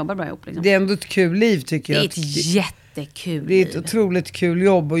team och jobbar bra ihop. Liksom. Det är ändå ett kul liv tycker jag. Det är ett jättekul Det är ett otroligt kul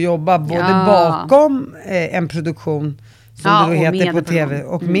jobb att jobba både bakom en produktion som det då heter på tv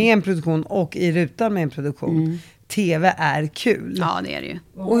och med en produktion och i rutan med en produktion. TV är kul. Ja, det är det ju.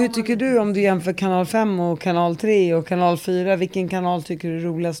 Och hur tycker du om du jämför kanal 5 och kanal 3 och kanal 4? Vilken kanal tycker du är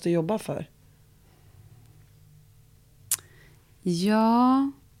roligast att jobba för?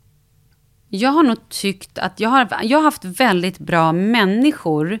 Ja, jag har nog tyckt att jag har haft väldigt bra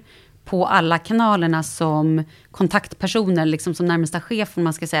människor på alla kanalerna som kontaktpersoner, liksom som närmsta chef om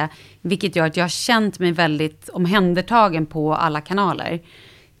man ska säga. Vilket gör att jag har känt mig väldigt omhändertagen på alla kanaler.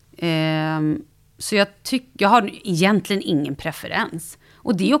 Så jag har egentligen ingen preferens.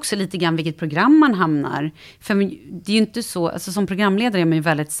 Och det är också lite grann vilket program man hamnar. För det är ju inte så, alltså som programledare är man ju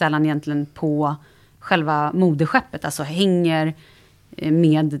väldigt sällan egentligen på själva moderskeppet. Alltså hänger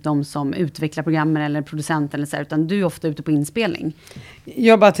med de som utvecklar programmen eller producenter eller så här, utan du är ofta ute på inspelning.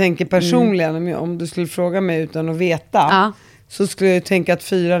 Jag bara tänker personligen, om du skulle fråga mig utan att veta, så skulle jag tänka att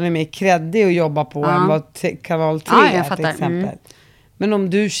 4 är mer kreddig att jobba på än vad kanal 3 är till exempel. Men om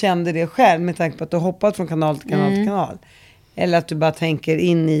du kände det själv med tanke på att du hoppat från kanal till kanal till kanal, eller att du bara tänker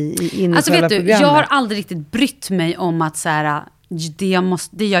in i alltså själva vet du, programmet. jag har aldrig riktigt brytt mig om att så här,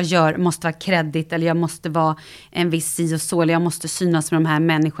 det jag gör måste vara kreddigt, eller jag måste vara en viss si och så, eller jag måste synas med de här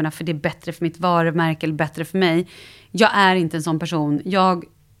människorna för det är bättre för mitt varumärke eller bättre för mig. Jag är inte en sån person. Jag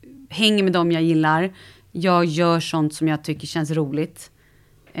hänger med dem jag gillar. Jag gör sånt som jag tycker känns roligt.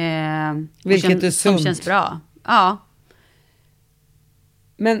 Vilket är sunt. Som känns bra. Ja.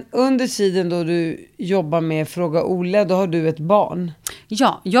 Men under tiden då du jobbar med Fråga Olle, då har du ett barn.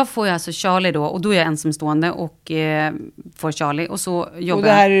 Ja, jag får ju alltså Charlie då, och då är jag ensamstående och får Charlie, och så jobbar Och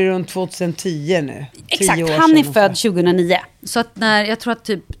det här är runt 2010 nu. Exakt, 10 år han är sedan född 2009. Så att jag tror att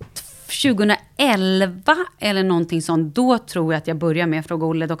typ 2011 eller någonting sånt, då tror jag att jag började med Fråga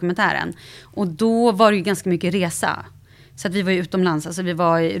Olle-dokumentären. Och då var det ju ganska mycket resa. Så att vi var ju utomlands, alltså vi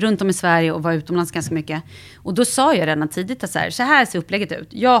var runt om i Sverige och var utomlands ganska mycket. Och då sa jag redan tidigt att så här ser upplägget ut.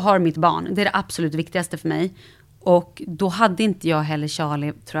 Jag har mitt barn, det är det absolut viktigaste för mig. Och då hade inte jag heller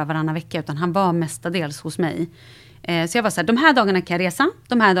Charlie, tror jag, varannan vecka, utan han var mestadels hos mig. Så jag var så här, de här dagarna kan jag resa,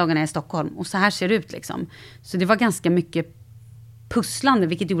 de här dagarna är jag i Stockholm. Och så här ser det ut liksom. Så det var ganska mycket pusslande,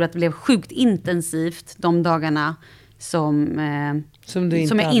 vilket gjorde att det blev sjukt intensivt de dagarna som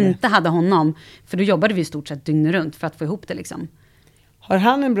jag inte hade honom. För då jobbade vi i stort sett dygnet runt för att få ihop det liksom. Har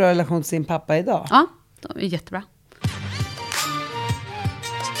han en bra relation till sin pappa idag? Ja, de är jättebra.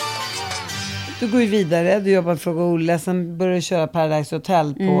 Du går ju vidare, du jobbar med Fråga Olle, sen börjar du köra Paradise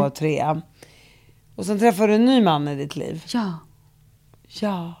Hotel på 3. Och sen träffar du en ny man i ditt liv. Ja.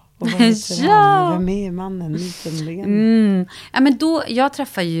 Ja, och vad heter han? Vem är mannen? Ja, men då, jag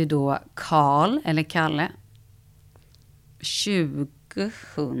träffar ju då Karl, eller Kalle,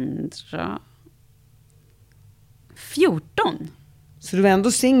 2014. Så du var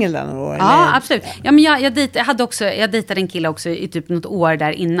ändå singel där några år? Ja, eller? Absolut. Ja, men jag dejtade en kille också i typ något år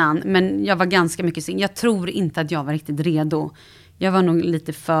där innan. Men jag var ganska mycket singel. Jag tror inte att jag var riktigt redo. Jag var nog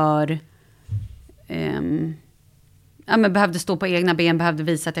lite för... men behövde stå på egna ben. Behövde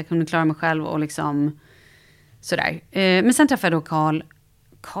visa att jag kunde klara mig själv och liksom... Sådär. Men sen träffade jag då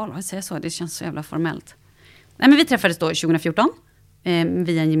Karl, vad säger jag så? Det känns så jävla formellt. Nej, men vi träffades då 2014.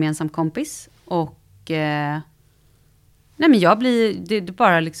 Via en gemensam kompis. Och... nej, men det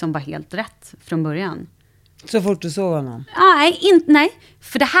bara liksom var helt rätt från början. Så fort du såg honom? Nej,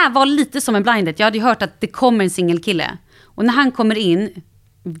 för det här var lite som en blindet. Jag hade ju hört att det kommer en singelkille. Och när han kommer in,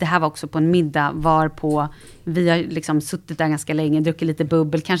 det här var också på en middag, vi har liksom suttit där ganska länge, druckit lite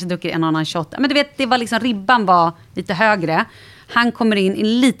bubbel, kanske druckit en annan shot. Men du vet, det var liksom, ribban var lite högre. Han kommer in, är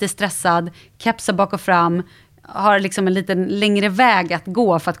lite stressad, kepsar bak och fram, har liksom en liten längre väg att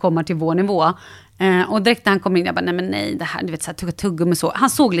gå för att komma till vår nivå. Och direkt när han kom in, jag bara, nej, det här, du vet, så här, tuggummi så. Han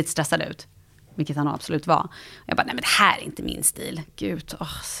såg lite stressad ut, vilket han absolut var. Jag bara, nej, men det här är inte min stil. Gud,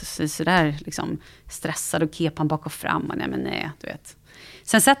 så där liksom stressad och kepan bak och fram. Och nej, du vet.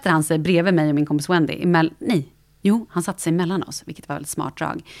 Sen sätter han sig bredvid mig och min kompis Wendy. Han satte sig mellan oss, vilket var väldigt smart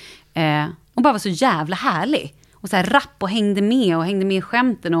drag. Och bara var så jävla härlig. Och så här rapp och hängde med i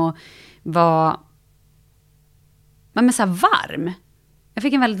skämten och var... Men så här varm. Jag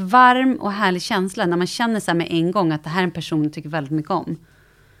fick en väldigt varm och härlig känsla när man känner så här med en gång att det här är en person jag tycker väldigt mycket om.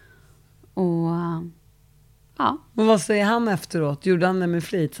 Och ja. Och vad säger han efteråt? Gjorde han det med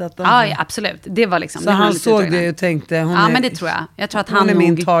flit? Så att ja, absolut. Det var liksom... Så han såg det och tänkte... men det tror jag. Jag tror att han är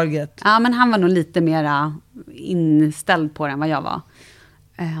min target. Ja, men han var nog lite mer inställd på det än vad jag var.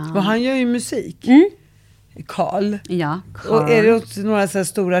 Och han gör ju musik. Karl. Ja, Karl. Och är det några så här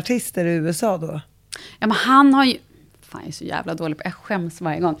stora artister i USA då? Ja, men han har ju... Fan, jag är så jävla dålig på... Jag skäms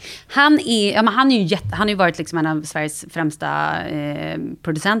varje gång. Han har ju varit liksom en av Sveriges främsta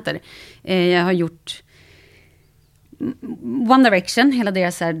producenter. Jag har gjort One Direction, hela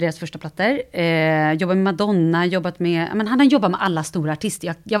deras första plattor. Jobbat med Madonna, han har jobbat med alla stora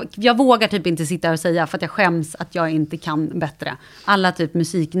artister. Jag vågar typ inte sitta och säga för att jag skäms att jag inte kan bättre. Alla typ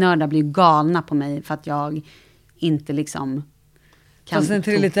musiknördar blir galna på mig för att jag inte liksom... Fast det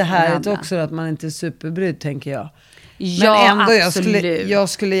är lite härligt också att man inte är superbrydd, tänker jag. Ja, men ändå, absolut. jag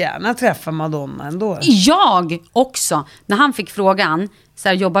skulle gärna träffa Madonna ändå. Jag också. När han fick frågan, så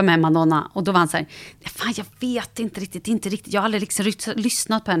här, jobba med Madonna, och då var han så här, fan, jag vet inte riktigt. Jag har aldrig liksom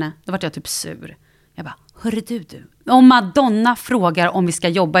lyssnat på henne. Då var jag typ sur. Jag bara, hörru du. Om Madonna frågar om vi ska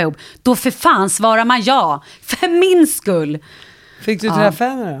jobba ihop, då för fan svarar man ja. För min skull. Fick du träffa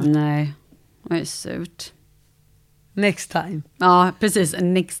henne då? Nej, det är surt. Next time. Ja, precis.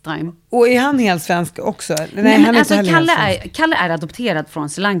 Next time. Och är han helt svensk också? Nej, men han är alltså, inte heller helt svensk. Kalle är adopterad från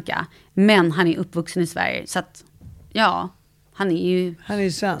Sri Lanka. Men han är uppvuxen i Sverige. Så att, ja, han är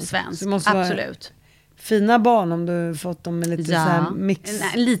ju svensk. Svensk, Så det måste vara absolut. Fina barn om du fått dem med lite så här mix.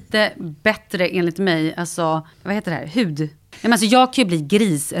 Lite bättre enligt mig. Alltså, vad heter det här? Hud. Men alltså, jag kan ju bli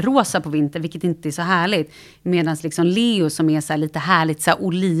grisrosa på vintern, vilket inte är så härligt. Medan liksom Leo som är så här lite härligt så här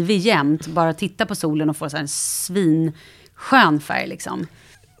olivig jämt, bara titta på solen och få så här en svinskön färg liksom.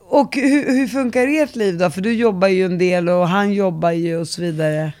 Och hur funkar ert liv då? För du jobbar ju en del och han jobbar ju och så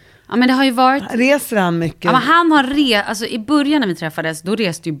vidare. Ja, men det har ju varit... Reser han mycket? Ja, men han har alltså i början när vi träffades, då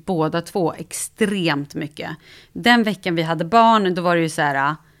reste ju båda två extremt mycket. Den veckan vi hade barn, då var det ju så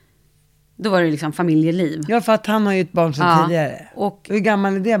här... Då var det liksom familjeliv. Ja, för att han har ju ett barn sedan tidigare. Och hur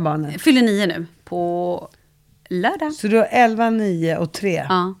gammal är det barnet? Fyller 9 nu, på lördag. Så du har 11, 9 och 3?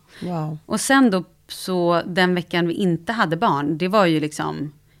 Ja. Wow. Och sen då, så den veckan vi inte hade barn, det var ju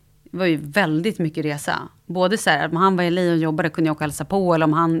liksom... Det var ju väldigt mycket resa. Både så här, om han var i LA och jobbade kunde jag åka och hälsa på. Eller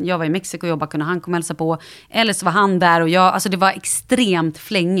om jag var i Mexiko och jobbade kunde han komma och hälsa på. Eller så var han där och jag. Alltså det var extremt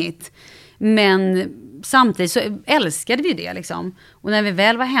flängigt. Men samtidigt så älskade vi det liksom. Och när vi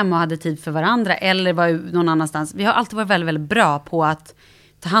väl var hemma och hade tid för varandra. Eller var någon annanstans. Vi har alltid varit väldigt, väldigt bra på att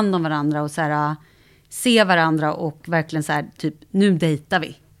ta hand om varandra. Och så här, se varandra och verkligen så här, typ, nu dejtar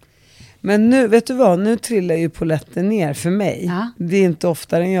vi. Men nu, vet du vad, nu trillar ju poletten ner för mig. Ja. Det är inte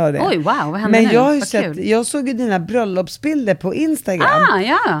ofta den gör det. Oj, wow, vad hände men nu? jag har ju Vad sett, kul. jag såg ju dina bröllopsbilder på Instagram.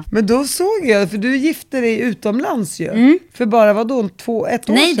 Ja. Men då såg jag, för du gifte dig utomlands ju. För bara vadå, ett år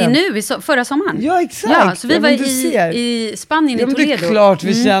sedan? Nej, det är nu, förra sommaren. Ja, exakt. Ja, så vi var ser. i Spanien, ja, i Toledo. Det är klart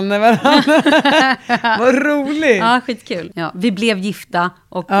vi känner varandra. Vad roligt. Ja, skitkul. Ja, vi blev gifta.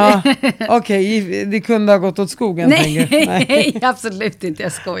 Och ja, okej, det kunde ha gått åt skogen. Nej, absolut inte,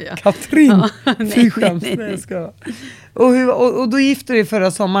 jag skojar. Katrin, fy skäms. Nej. Och då gifte du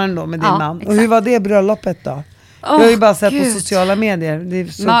förra sommaren då med din man. Exakt. Och hur var det bröllopet då? Jag har ju bara sett på sociala medier. Det är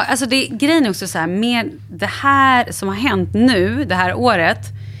så... Ja, alltså grejen är också så här, med det här som har hänt nu, det här året,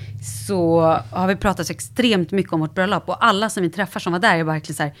 så har vi pratat så extremt mycket om vårt bröllop. Och alla som vi träffar som var där är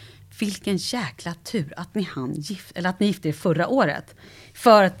verkligen så här, vilken jäkla tur att ni gifte er förra året.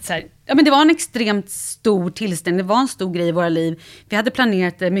 För att så här, ja, men det var en extremt stor tillställning, det var en stor grej i våra liv. Vi hade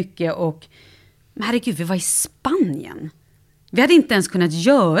planerat det mycket och men herregud, vi var i Spanien. Vi hade inte ens kunnat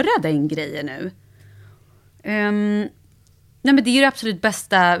göra den grejen nu. Nej, men det är ju det absolut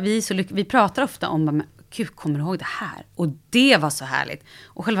bästa. Vi pratar ofta om, men gud, kommer du ihåg det här? Och det var så härligt.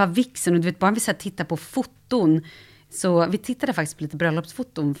 Och själva vixen, och du vet, bara vi så här tittar på foton. Så vi tittade faktiskt på lite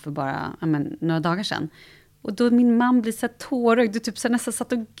bröllopsfoton för bara några dagar sedan. Och då min man blir så här tårögd. Du typ så här nästan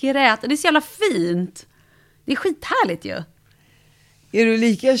satt och grät. Och det är så jävla fint. Det är skithärligt ju. Är du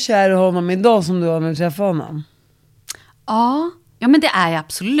lika kär i honom idag som du var när du träffade honom? Ja, men det är jag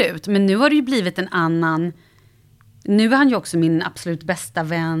absolut. Men nu har det ju blivit en annan... Nu är han ju också min absolut bästa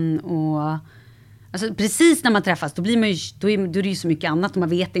vän. Och alltså, precis när man träffas, då blir man ju, då är det ju så mycket annat. Och man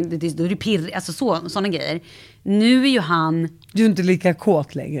vet inte, då är det pirr, alltså sådana grejer. Nu är ju han... Du är inte lika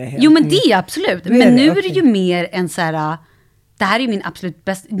kåt längre. Jo, men det är absolut. Men nu är det ju mer en så här... Det här är ju min absolut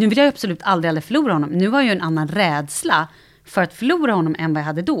bästa... Nu vill jag absolut aldrig förlora honom. Nu har jag ju en annan rädsla för att förlora honom än vad jag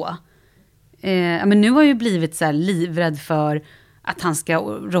hade då. Men nu har jag ju blivit så här livrädd för att han ska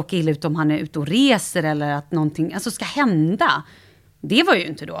råka illa ut om han är ute och reser eller att någonting alltså ska hända. Det var ju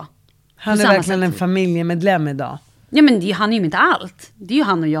inte då. Han är verkligen en familjemedlem idag. Ja, men han är ju inte allt. Det är ju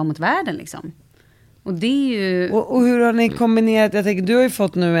han och jag mot världen liksom. Och det är ju... Och hur har ni kombinerat? Jag tänker, du har ju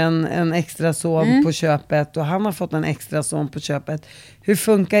fått nu en extra son på köpet och han har fått en extra son på köpet. Hur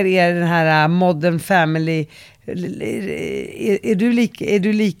funkar den här modern family? Är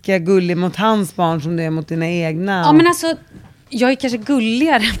du lika gullig mot hans barn som du är mot dina egna? Ja, men alltså, jag är kanske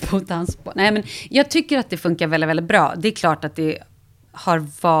gulligare mot hans barn. Nej, men jag tycker att det funkar väldigt, väldigt bra. Det är klart att det har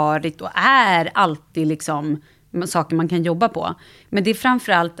varit och är alltid liksom saker man kan jobba på. Men det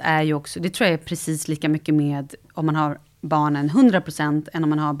framförallt är ju också, det tror jag är precis lika mycket med om man har barnen 100% än om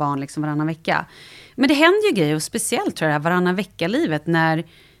man har barn liksom varannan vecka. Men det händer ju grejer, och speciellt tror jag varannan vecka-livet när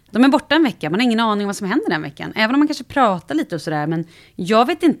de är borta en vecka. Man har ingen aning vad som händer den veckan. Även om man kanske pratar lite och sådär. Men jag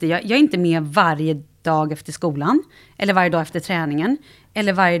vet inte, jag är inte med varje dag efter skolan. Eller varje dag efter träningen.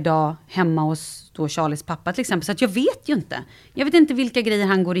 Eller varje dag hemma hos då Charlies pappa till exempel. Så att jag vet ju inte. Jag vet inte vilka grejer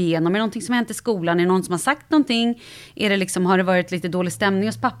han går igenom. Är det någonting som har hänt i skolan? Är det någon som har sagt någonting? Är det liksom, har det varit lite dålig stämning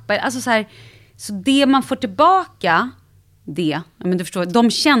hos pappa? Alltså så här, så det man får tillbaka, men du förstår,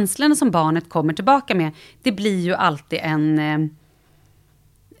 de känslorna som barnet kommer tillbaka med, det blir ju alltid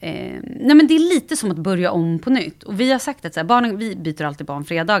nej men det är lite som att börja om på nytt. Och vi har sagt att så här, barnen, vi byter alltid barn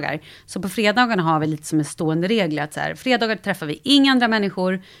fredagar. Så på fredagarna har vi lite som en stående regel att så här, fredagar träffar vi inga andra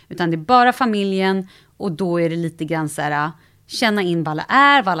människor, utan det är bara familjen. Och då är det lite grann så här, känna in vad alla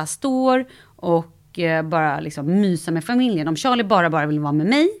är, vad alla står och bara liksom mysa med familjen. Om Charlie bara vill vara med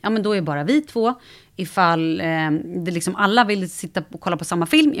mig, ja men då är bara vi två. Ifall det liksom alla vill sitta och kolla på samma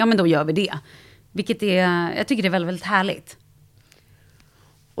film, ja men då gör vi det. Vilket är, jag tycker det är väldigt, väldigt härligt.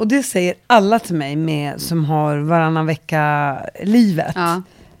 Och det säger alla till mig som har varannan vecka livet. Ja.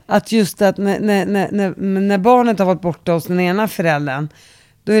 Att just att när barnet har varit borta hos den ena föräldern,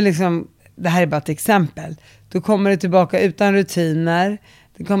 då är liksom, det här är bara ett exempel, då kommer det tillbaka utan rutiner,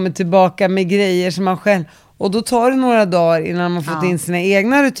 det kommer tillbaka med grejer som man själv, och då tar det några dagar innan man fått in sina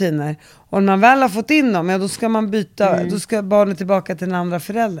egna rutiner. Och när man väl har fått in dem, ja då ska man byta, då ska barnet tillbaka till den andra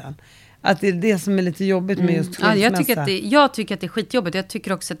föräldern. Att det är det som är lite jobbigt med just skilsmässa. Ja, jag tycker att det är skitjobbigt. Jag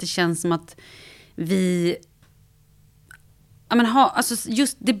tycker också att det känns som att vi... alltså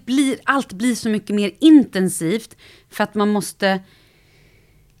just allt blir så mycket mer intensivt. För att man måste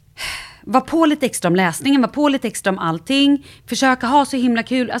vara på lite extra om läsningen, vara på lite extra om allting. Försöka ha så himla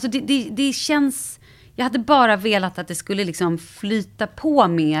kul. Alltså det känns... Jag hade bara velat att det skulle liksom flyta på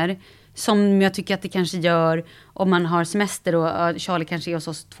mer. Som jag tycker att det kanske gör om man har semester och Charlie kanske är hos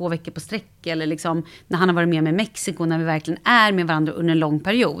oss 2 veckor på sträck. Eller liksom när han har varit med Mexiko, när vi verkligen är med varandra under en lång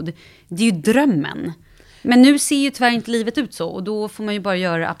period. Det är ju drömmen. Men nu ser ju tyvärr inte livet ut så. Och då får man ju bara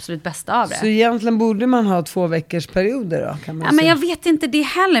göra det absolut bästa av det. Så egentligen borde man ha 2 veckors perioder då? Kan man säga. Men jag vet inte det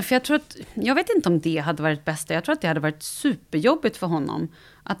heller. För jag vet inte om det hade varit bästa. Jag tror att det hade varit superjobbigt för honom.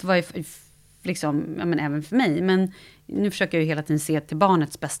 Att vara liksom, men även för mig. Men nu försöker jag ju hela tiden se till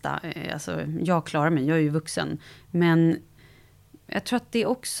barnets bästa. Alltså, jag klarar mig, jag är ju vuxen. Men jag tror att det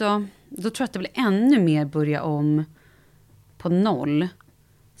också... Då tror jag att det blir ännu mer börja om på noll.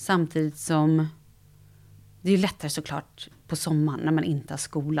 Samtidigt som... Det är ju lättare såklart på sommaren när man inte har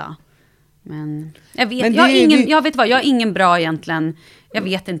skola. Men jag vet, jag har ingen bra egentligen. Jag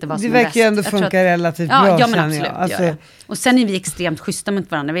vet inte vad som är bäst. Det verkar ju ändå funka relativt bra. Ja, men absolut. Alltså... Och sen är vi extremt schyssta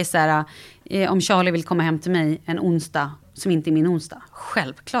mot varandra. Vi är så här, om Charlie vill komma hem till mig en onsdag som inte är min onsdag.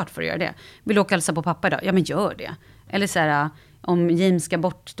 Självklart får du göra det. Vill du åka hälsa på pappa idag? Ja, men gör det. Eller så här, om James ska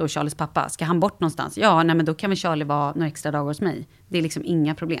bort, då Charlies pappa, ska han bort någonstans? Ja, nej, men då kan väl Charlie vara några extra dagar hos mig. Det är liksom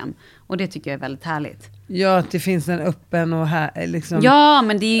inga problem. Och det tycker jag är väldigt härligt. Ja, att det finns en öppen och liksom ja,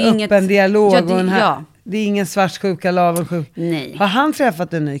 men det är öppen inget... dialog. Ja, det är ingen svartsjuka eller avundsjuk. Nej. Har han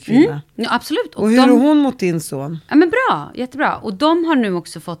träffat en ny kvinna? Ja, absolut. Och hur är hon mot din son? Ja, men bra, jättebra. Och de har nu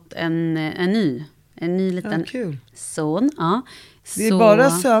också fått en ny liten son. Ja. Det är bara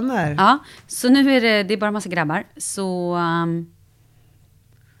söner. Ja, så nu är det är bara massa grabbar. Så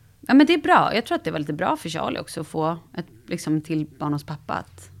ja, men det är bra. Jag tror att det var lite bra för Charlie också att få ett liksom till barn hos pappa,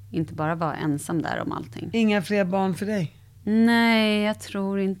 att inte bara vara ensam där om allting. Inga fler barn för dig? Nej, jag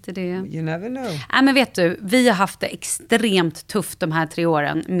tror inte det. You never know. Nej, men vet du, vi har haft det extremt tufft de här 3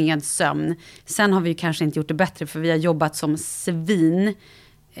 åren med sömn. Sen har vi ju kanske inte gjort det bättre, för vi har jobbat som svin.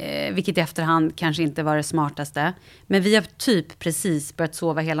 Vilket i efterhand kanske inte var det smartaste. Men vi har typ precis börjat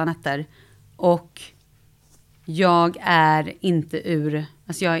sova hela nätter. Och jag är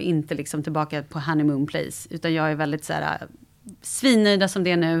inte liksom tillbaka på honeymoon place. Utan jag är väldigt så här svinnöjda som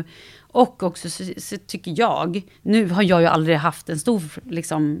det är nu. Och också så tycker jag, nu har jag ju aldrig haft en stor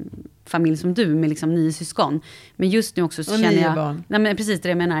liksom, familj som du med liksom 9 syskon. Men just nu också så känner jag... barn. Nej, men precis det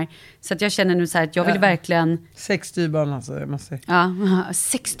jag menar. Så att jag känner nu så här att jag vill verkligen... 6 styrbarn alltså, jag måste säga. Ja,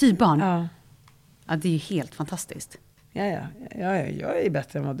 6 styrbarn. Ja. Ja, det är ju helt fantastiskt. Ja, jag är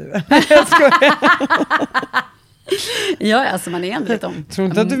bättre än vad du är. Jag skojar. Ja, alltså man är ändå lite om... Tror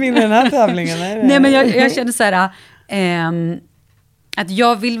inte att du vinner den här tävlingen? Nej, men jag känner så här... att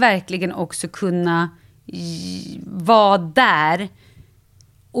jag vill verkligen också kunna vara där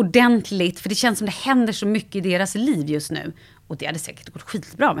ordentligt. För det känns som det händer så mycket i deras liv just nu. Och det hade säkert gått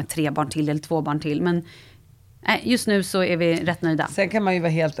skitbra med 3 barn till eller 2 barn till. Men just nu så är vi rätt nöjda. Sen kan man ju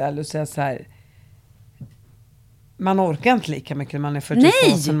vara helt ärlig och säga så här. Man orkar inte lika mycket när man är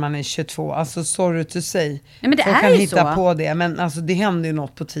 42 som man är 22. Alltså sorry to say. Nej, men det jag är kan ju hitta så. på det. Men alltså det händer ju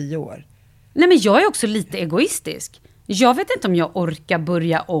något på 10 år. Nej, men jag är också lite egoistisk. Jag vet inte om jag orkar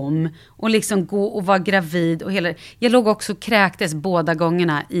börja om och liksom gå och vara gravid och hela... Jag låg också och kräktes båda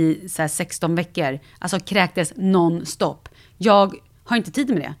gångerna i så här 16 veckor. Alltså kräktes non-stop. Jag har inte tid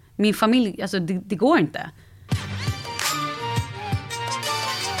med det. Min familj, alltså det går inte.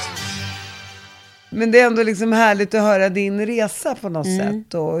 Men det är ändå liksom härligt att höra din resa på något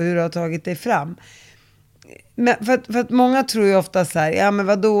sätt och hur du har tagit dig fram. Men för att många tror ju ofta så här, ja men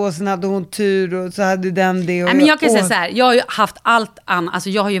vadå, och sen hade hon tur och så hade den det. Och Nej, men jag kan säga så här, jag har ju haft allt annat, alltså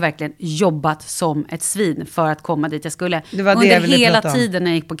jag har ju verkligen jobbat som ett svin för att komma dit jag skulle. Det var det under jag ville hela prata om. tiden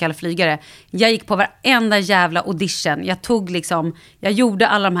när jag gick på Kalle Flygare. Jag gick på varenda jävla audition. Jag gjorde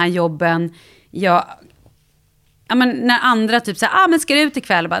alla de här jobben. Ja, men när andra typ säger, men ska du ut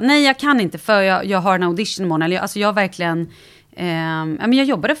ikväll? Bara, nej, jag kan inte för jag har en audition imorgon. Eller, alltså jag verkligen, men jag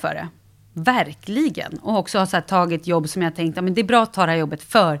jobbade för det. Verkligen. Och också har så här, tagit jobb som jag tänkte, men det är bra att ta det här jobbet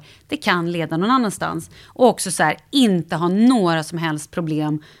för det kan leda någon annanstans. Och också så här, inte ha några som helst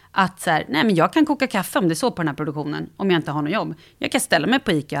problem att så här, nej men jag kan koka kaffe om det är så på den här produktionen, om jag inte har något jobb. Jag kan ställa mig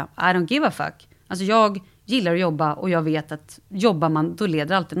på ICA, I don't give a fuck. Alltså jag gillar att jobba och jag vet att jobbar man, då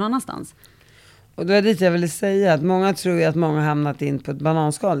leder alltid någon annanstans. Och då är det dit jag ville säga, att många tror ju att många har hamnat in på ett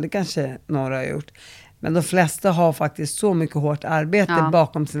bananskal, det kanske några har gjort. Men de flesta har faktiskt så mycket hårt arbete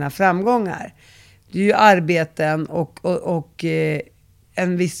bakom sina framgångar. Det är ju arbeten och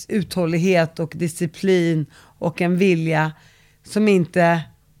en viss uthållighet och disciplin och en vilja som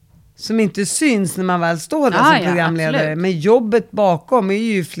inte syns när man väl står där som programledare. Ja, men jobbet bakom är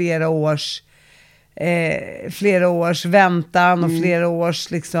ju flera års väntan och flera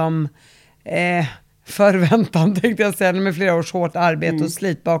års liksom... förväntan tänkte jag säga, med flera års hårt arbete och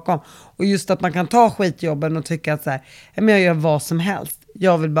slit bakom. Och just att man kan ta skitjobben och tycka att så här, men jag gör vad som helst.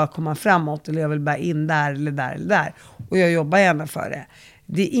 Jag vill bara komma framåt eller jag vill bara in där eller där eller där. Och jag jobbar gärna för det.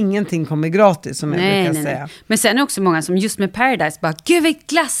 Det är ingenting kommer gratis som jag brukar säga. Men sen är också många som just med Paradise bara, gud vilket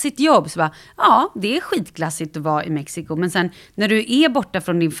glassigt jobb. Så bara, ja, det är skitglassigt att vara i Mexiko. Men sen när du är borta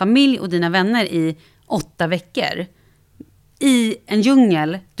från din familj och dina vänner i 8 veckor i en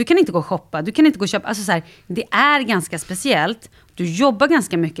djungel, du kan inte gå och shoppa, du kan inte gå och köpa, alltså så här, det är ganska speciellt, du jobbar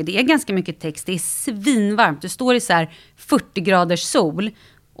ganska mycket, det är ganska mycket text, det är svinvarmt, du står i så här 40 graders sol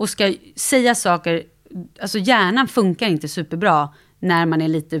och ska säga saker, alltså hjärnan funkar inte superbra när man är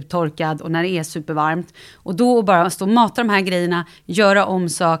lite uttorkad och när det är supervarmt, och då bara stå och mata de här grejerna, göra om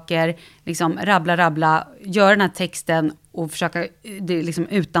saker, liksom rabbla, göra den här texten och försöka det liksom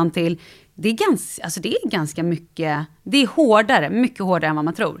utantill. Det är ganska mycket, det är hårdare, mycket hårdare än vad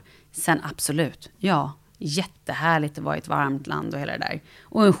man tror. Sen absolut, ja, jättehärligt att vara i ett varmt land och hela det där.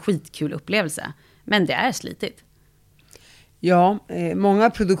 Och en skitkul upplevelse. Men det är slitigt. Ja, många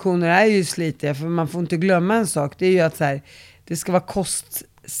produktioner är ju slitiga, för man får inte glömma en sak. Det är ju att så här, det ska vara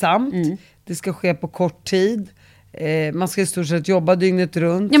kostsamt, det ska ske på kort tid. Man ska i stort sett jobba dygnet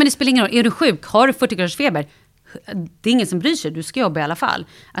runt. Ja, men det spelar ingen roll, är du sjuk, har du 40 graders feber? Det är ingen som bryr sig, du ska jobba i alla fall.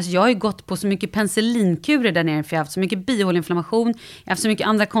 Alltså jag har ju gått på så mycket penicillinkurer där nere, för jag har haft så mycket bihåleinflammation, jag har haft så mycket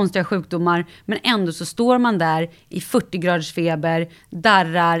andra konstiga sjukdomar, men ändå så står man där i 40 graders feber,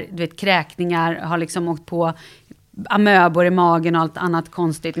 darrar, du vet, kräkningar, har liksom åkt på amöbor i magen och allt annat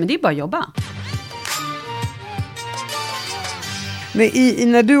konstigt, men det är bara att jobba. Men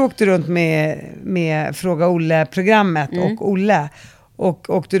när du åkte runt med Fråga Olle-programmet och Olle och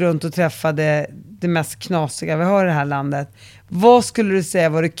åkte runt och träffade det mest knasiga vi har i det här landet. Vad skulle du säga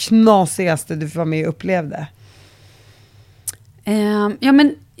var det knasigaste du var med och upplevde? Ja,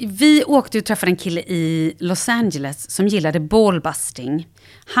 men vi åkte och träffade en kille i Los Angeles som gillade ballbusting.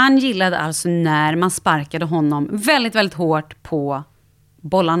 Han gillade alltså när man sparkade honom väldigt, väldigt hårt på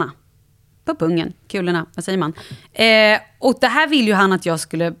bollarna. På pungen, kulorna, vad säger man? Och det här vill ju han att jag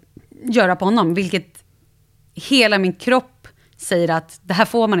skulle göra på honom, vilket hela min kropp säger att det här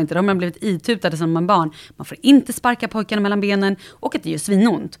får man inte. De har blivit itutade som en barn. Man får inte sparka pojkarna mellan benen och att det gör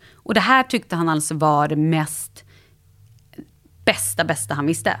svinont. Och det här tyckte han alltså var det mest bästa han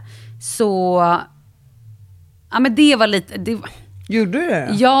visste. Så ja, men det var lite... Gjorde du det?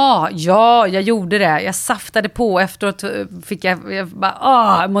 Ja, jag gjorde det. Jag saftade på. Efteråt fick jag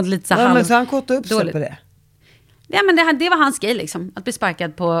bara, jag mådde lite så men så han kottade upp sig på det? Ja, men det var hans grej liksom, att bli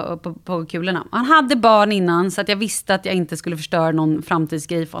sparkad på kulorna. Han hade barn innan, så att jag visste att jag inte skulle förstöra någon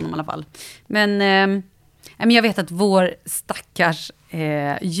framtidsgrej för honom i alla fall. Men jag vet att vår stackars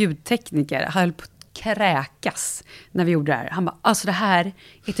ljudtekniker höll på att kräkas när vi gjorde det här. Han bara, alltså det här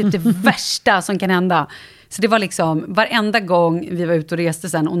är typ det värsta som kan hända. Så det var liksom, varenda gång vi var ute och reste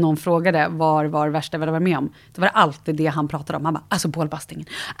sen och någon frågade vad var det värsta vi hade varit med om, då var det alltid det han pratade om. Han bara, alltså ballbustingen.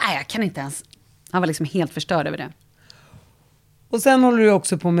 Nej, jag kan inte ens... Han var liksom helt förstörd över det. Och sen håller du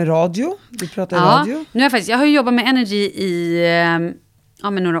också på med radio. Du pratar radio. Nu jag har ju jobbat med Energy i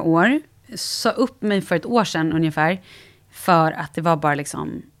med några år. Sa upp mig för ett år sedan ungefär. För att det var bara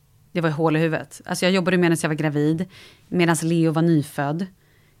liksom... Det var hål i huvudet. Alltså jag jobbade medan jag var gravid. Medan Leo var nyfödd.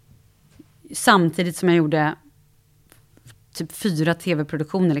 Samtidigt som jag gjorde typ 4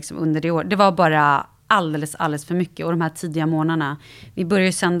 tv-produktioner liksom under det år. Det var bara alldeles för mycket. Och de här tidiga månaderna. Vi började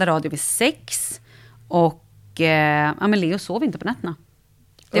ju sända radio vid 6. Och men Leo sov inte på nätterna.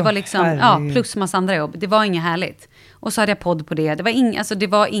 Det var liksom, plus massa andra jobb. Det var inget härligt. Och så hade jag podd på det. Det var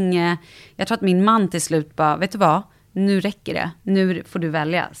inget, jag tror att min man till slut bara, vet du vad? Nu räcker det. Nu får du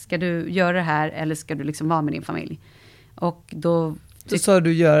välja. Ska du göra det här eller ska du liksom vara med din familj? Och då sa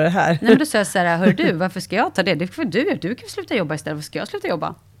du göra det här. Nej, men då sa jag så här, hör du, varför ska jag ta det? Det får du kan sluta jobba istället. Varför ska jag sluta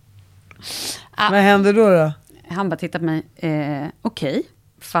jobba? Vad händer då? Han bara tittade på mig, okej,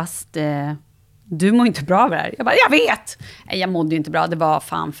 fast du mår inte bra av det här. Jag bara, jag vet! Nej, jag mådde ju inte bra, det var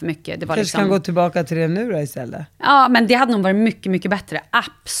fan för mycket. Det var kanske kan gå tillbaka till det nu då istället. Ja, men det hade nog varit mycket, mycket bättre.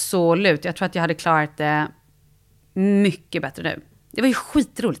 Absolut, jag tror att jag hade klarat det mycket bättre nu. Det var ju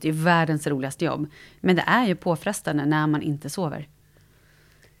skitroligt, det är ju världens roligaste jobb. Men det är ju påfrestande när man inte sover.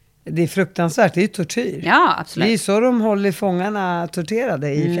 Det är fruktansvärt, det är ju tortyr. Ja, absolut. Det är så de håller fångarna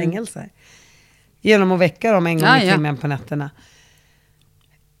torterade i fängelser. Genom att väcka dem en gång i timmen på nätterna.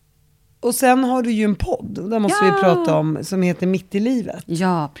 Och sen har du ju en podd, där måste vi prata om, som heter Mitt i livet.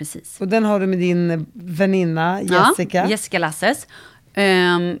 Ja, precis. Och den har du med din väninna Jessica. Ja, Jessica Lasses.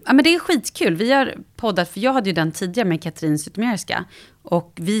 Men det är skitkul. Vi har poddat, för jag hade ju den tidigare med Katrin Zytomierska.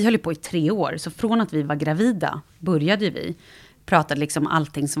 Och vi höll på i 3 år. Så från att vi var gravida började vi. Pratade liksom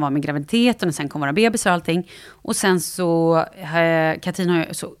allting som var med graviditeten och sen kom våra bebisar och allting. Och sen så, Katrin har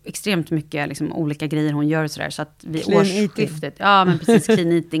ju så extremt mycket liksom olika grejer hon gör och sådär. Så att vid årsskiftet, ja men precis,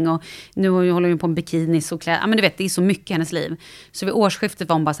 clean eating och nu håller hon på en bikinis och kläder. Ja men du vet, det är så mycket i hennes liv. Så vid årsskiftet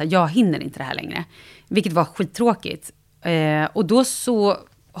var hon bara så här, jag hinner inte det här längre. Vilket var skittråkigt. Och då så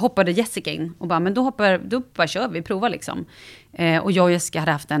hoppade Jessica in och bara, men då bara kör vi, provar liksom. Och jag och Jessica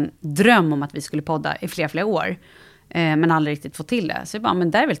hade haft en dröm om att vi skulle podda i flera år. Men aldrig riktigt fått till det. Så jag bara,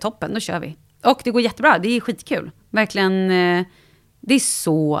 men där är väl toppen, då kör vi. Och det går jättebra, det är skitkul. Verkligen, det är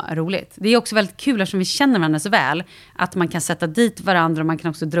så roligt. Det är också väldigt kul eftersom vi känner varandra så väl. Att man kan sätta dit varandra och man kan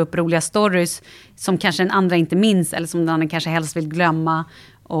också dra upp roliga stories. Som kanske den andra inte minns eller som den andra kanske helst vill glömma.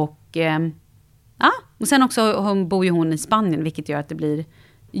 Och och sen också bor ju hon i Spanien, vilket gör att det blir...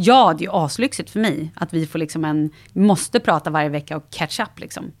 Ja, det är ju aslyxigt för mig. Att vi får liksom måste prata varje vecka och catch up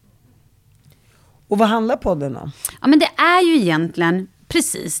liksom. Och vad handlar podden om? Ja, men det är ju egentligen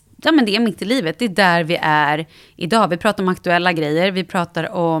precis, ja men det är mitt i livet. Det är där vi är idag. Vi pratar om aktuella grejer. Vi pratar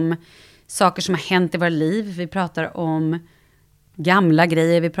om saker som har hänt i våra liv. Vi pratar om gamla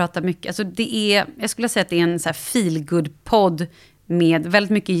grejer. Vi pratar mycket, alltså det är, jag skulle säga att det är en så här feel-good-podd med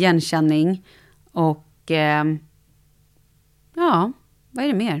väldigt mycket igenkänning. Och vad är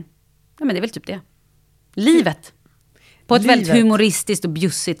det mer? Ja men det är väl typ det. Livet. På ett väldigt humoristiskt och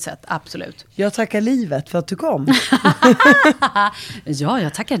bjussigt sätt, absolut. Jag tackar livet för att du kom. Ja,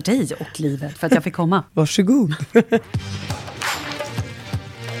 jag tackar dig och livet för att jag fick komma. Varsågod.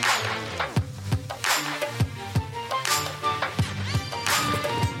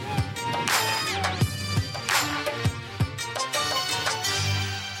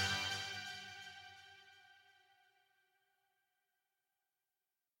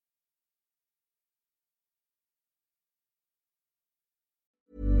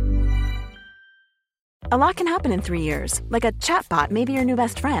 A lot can happen in 3 years, like a chatbot may be your new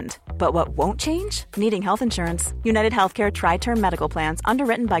best friend. But what won't change? Needing health insurance. United Healthcare Tri-Term Medical Plans,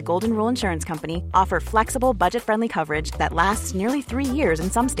 underwritten by Golden Rule Insurance Company, offer flexible, budget-friendly coverage that lasts nearly 3 years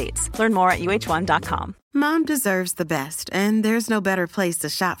in some states. Learn more at uh1.com. Mom deserves the best, and there's no better place to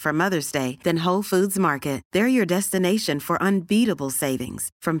shop for Mother's Day than Whole Foods Market. They're your destination for unbeatable savings,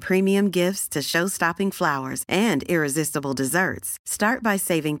 from premium gifts to show-stopping flowers and irresistible desserts. Start by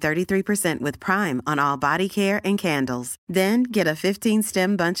saving 33% with Prime on all body care and candles. Then get a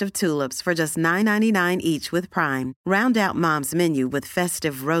 15-stem bunch of tulips for just $9.99 each with Prime. Round out Mom's menu with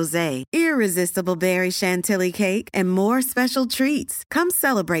festive rosé, irresistible berry chantilly cake, and more special treats. Come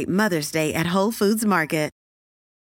celebrate Mother's Day at Whole Foods Market.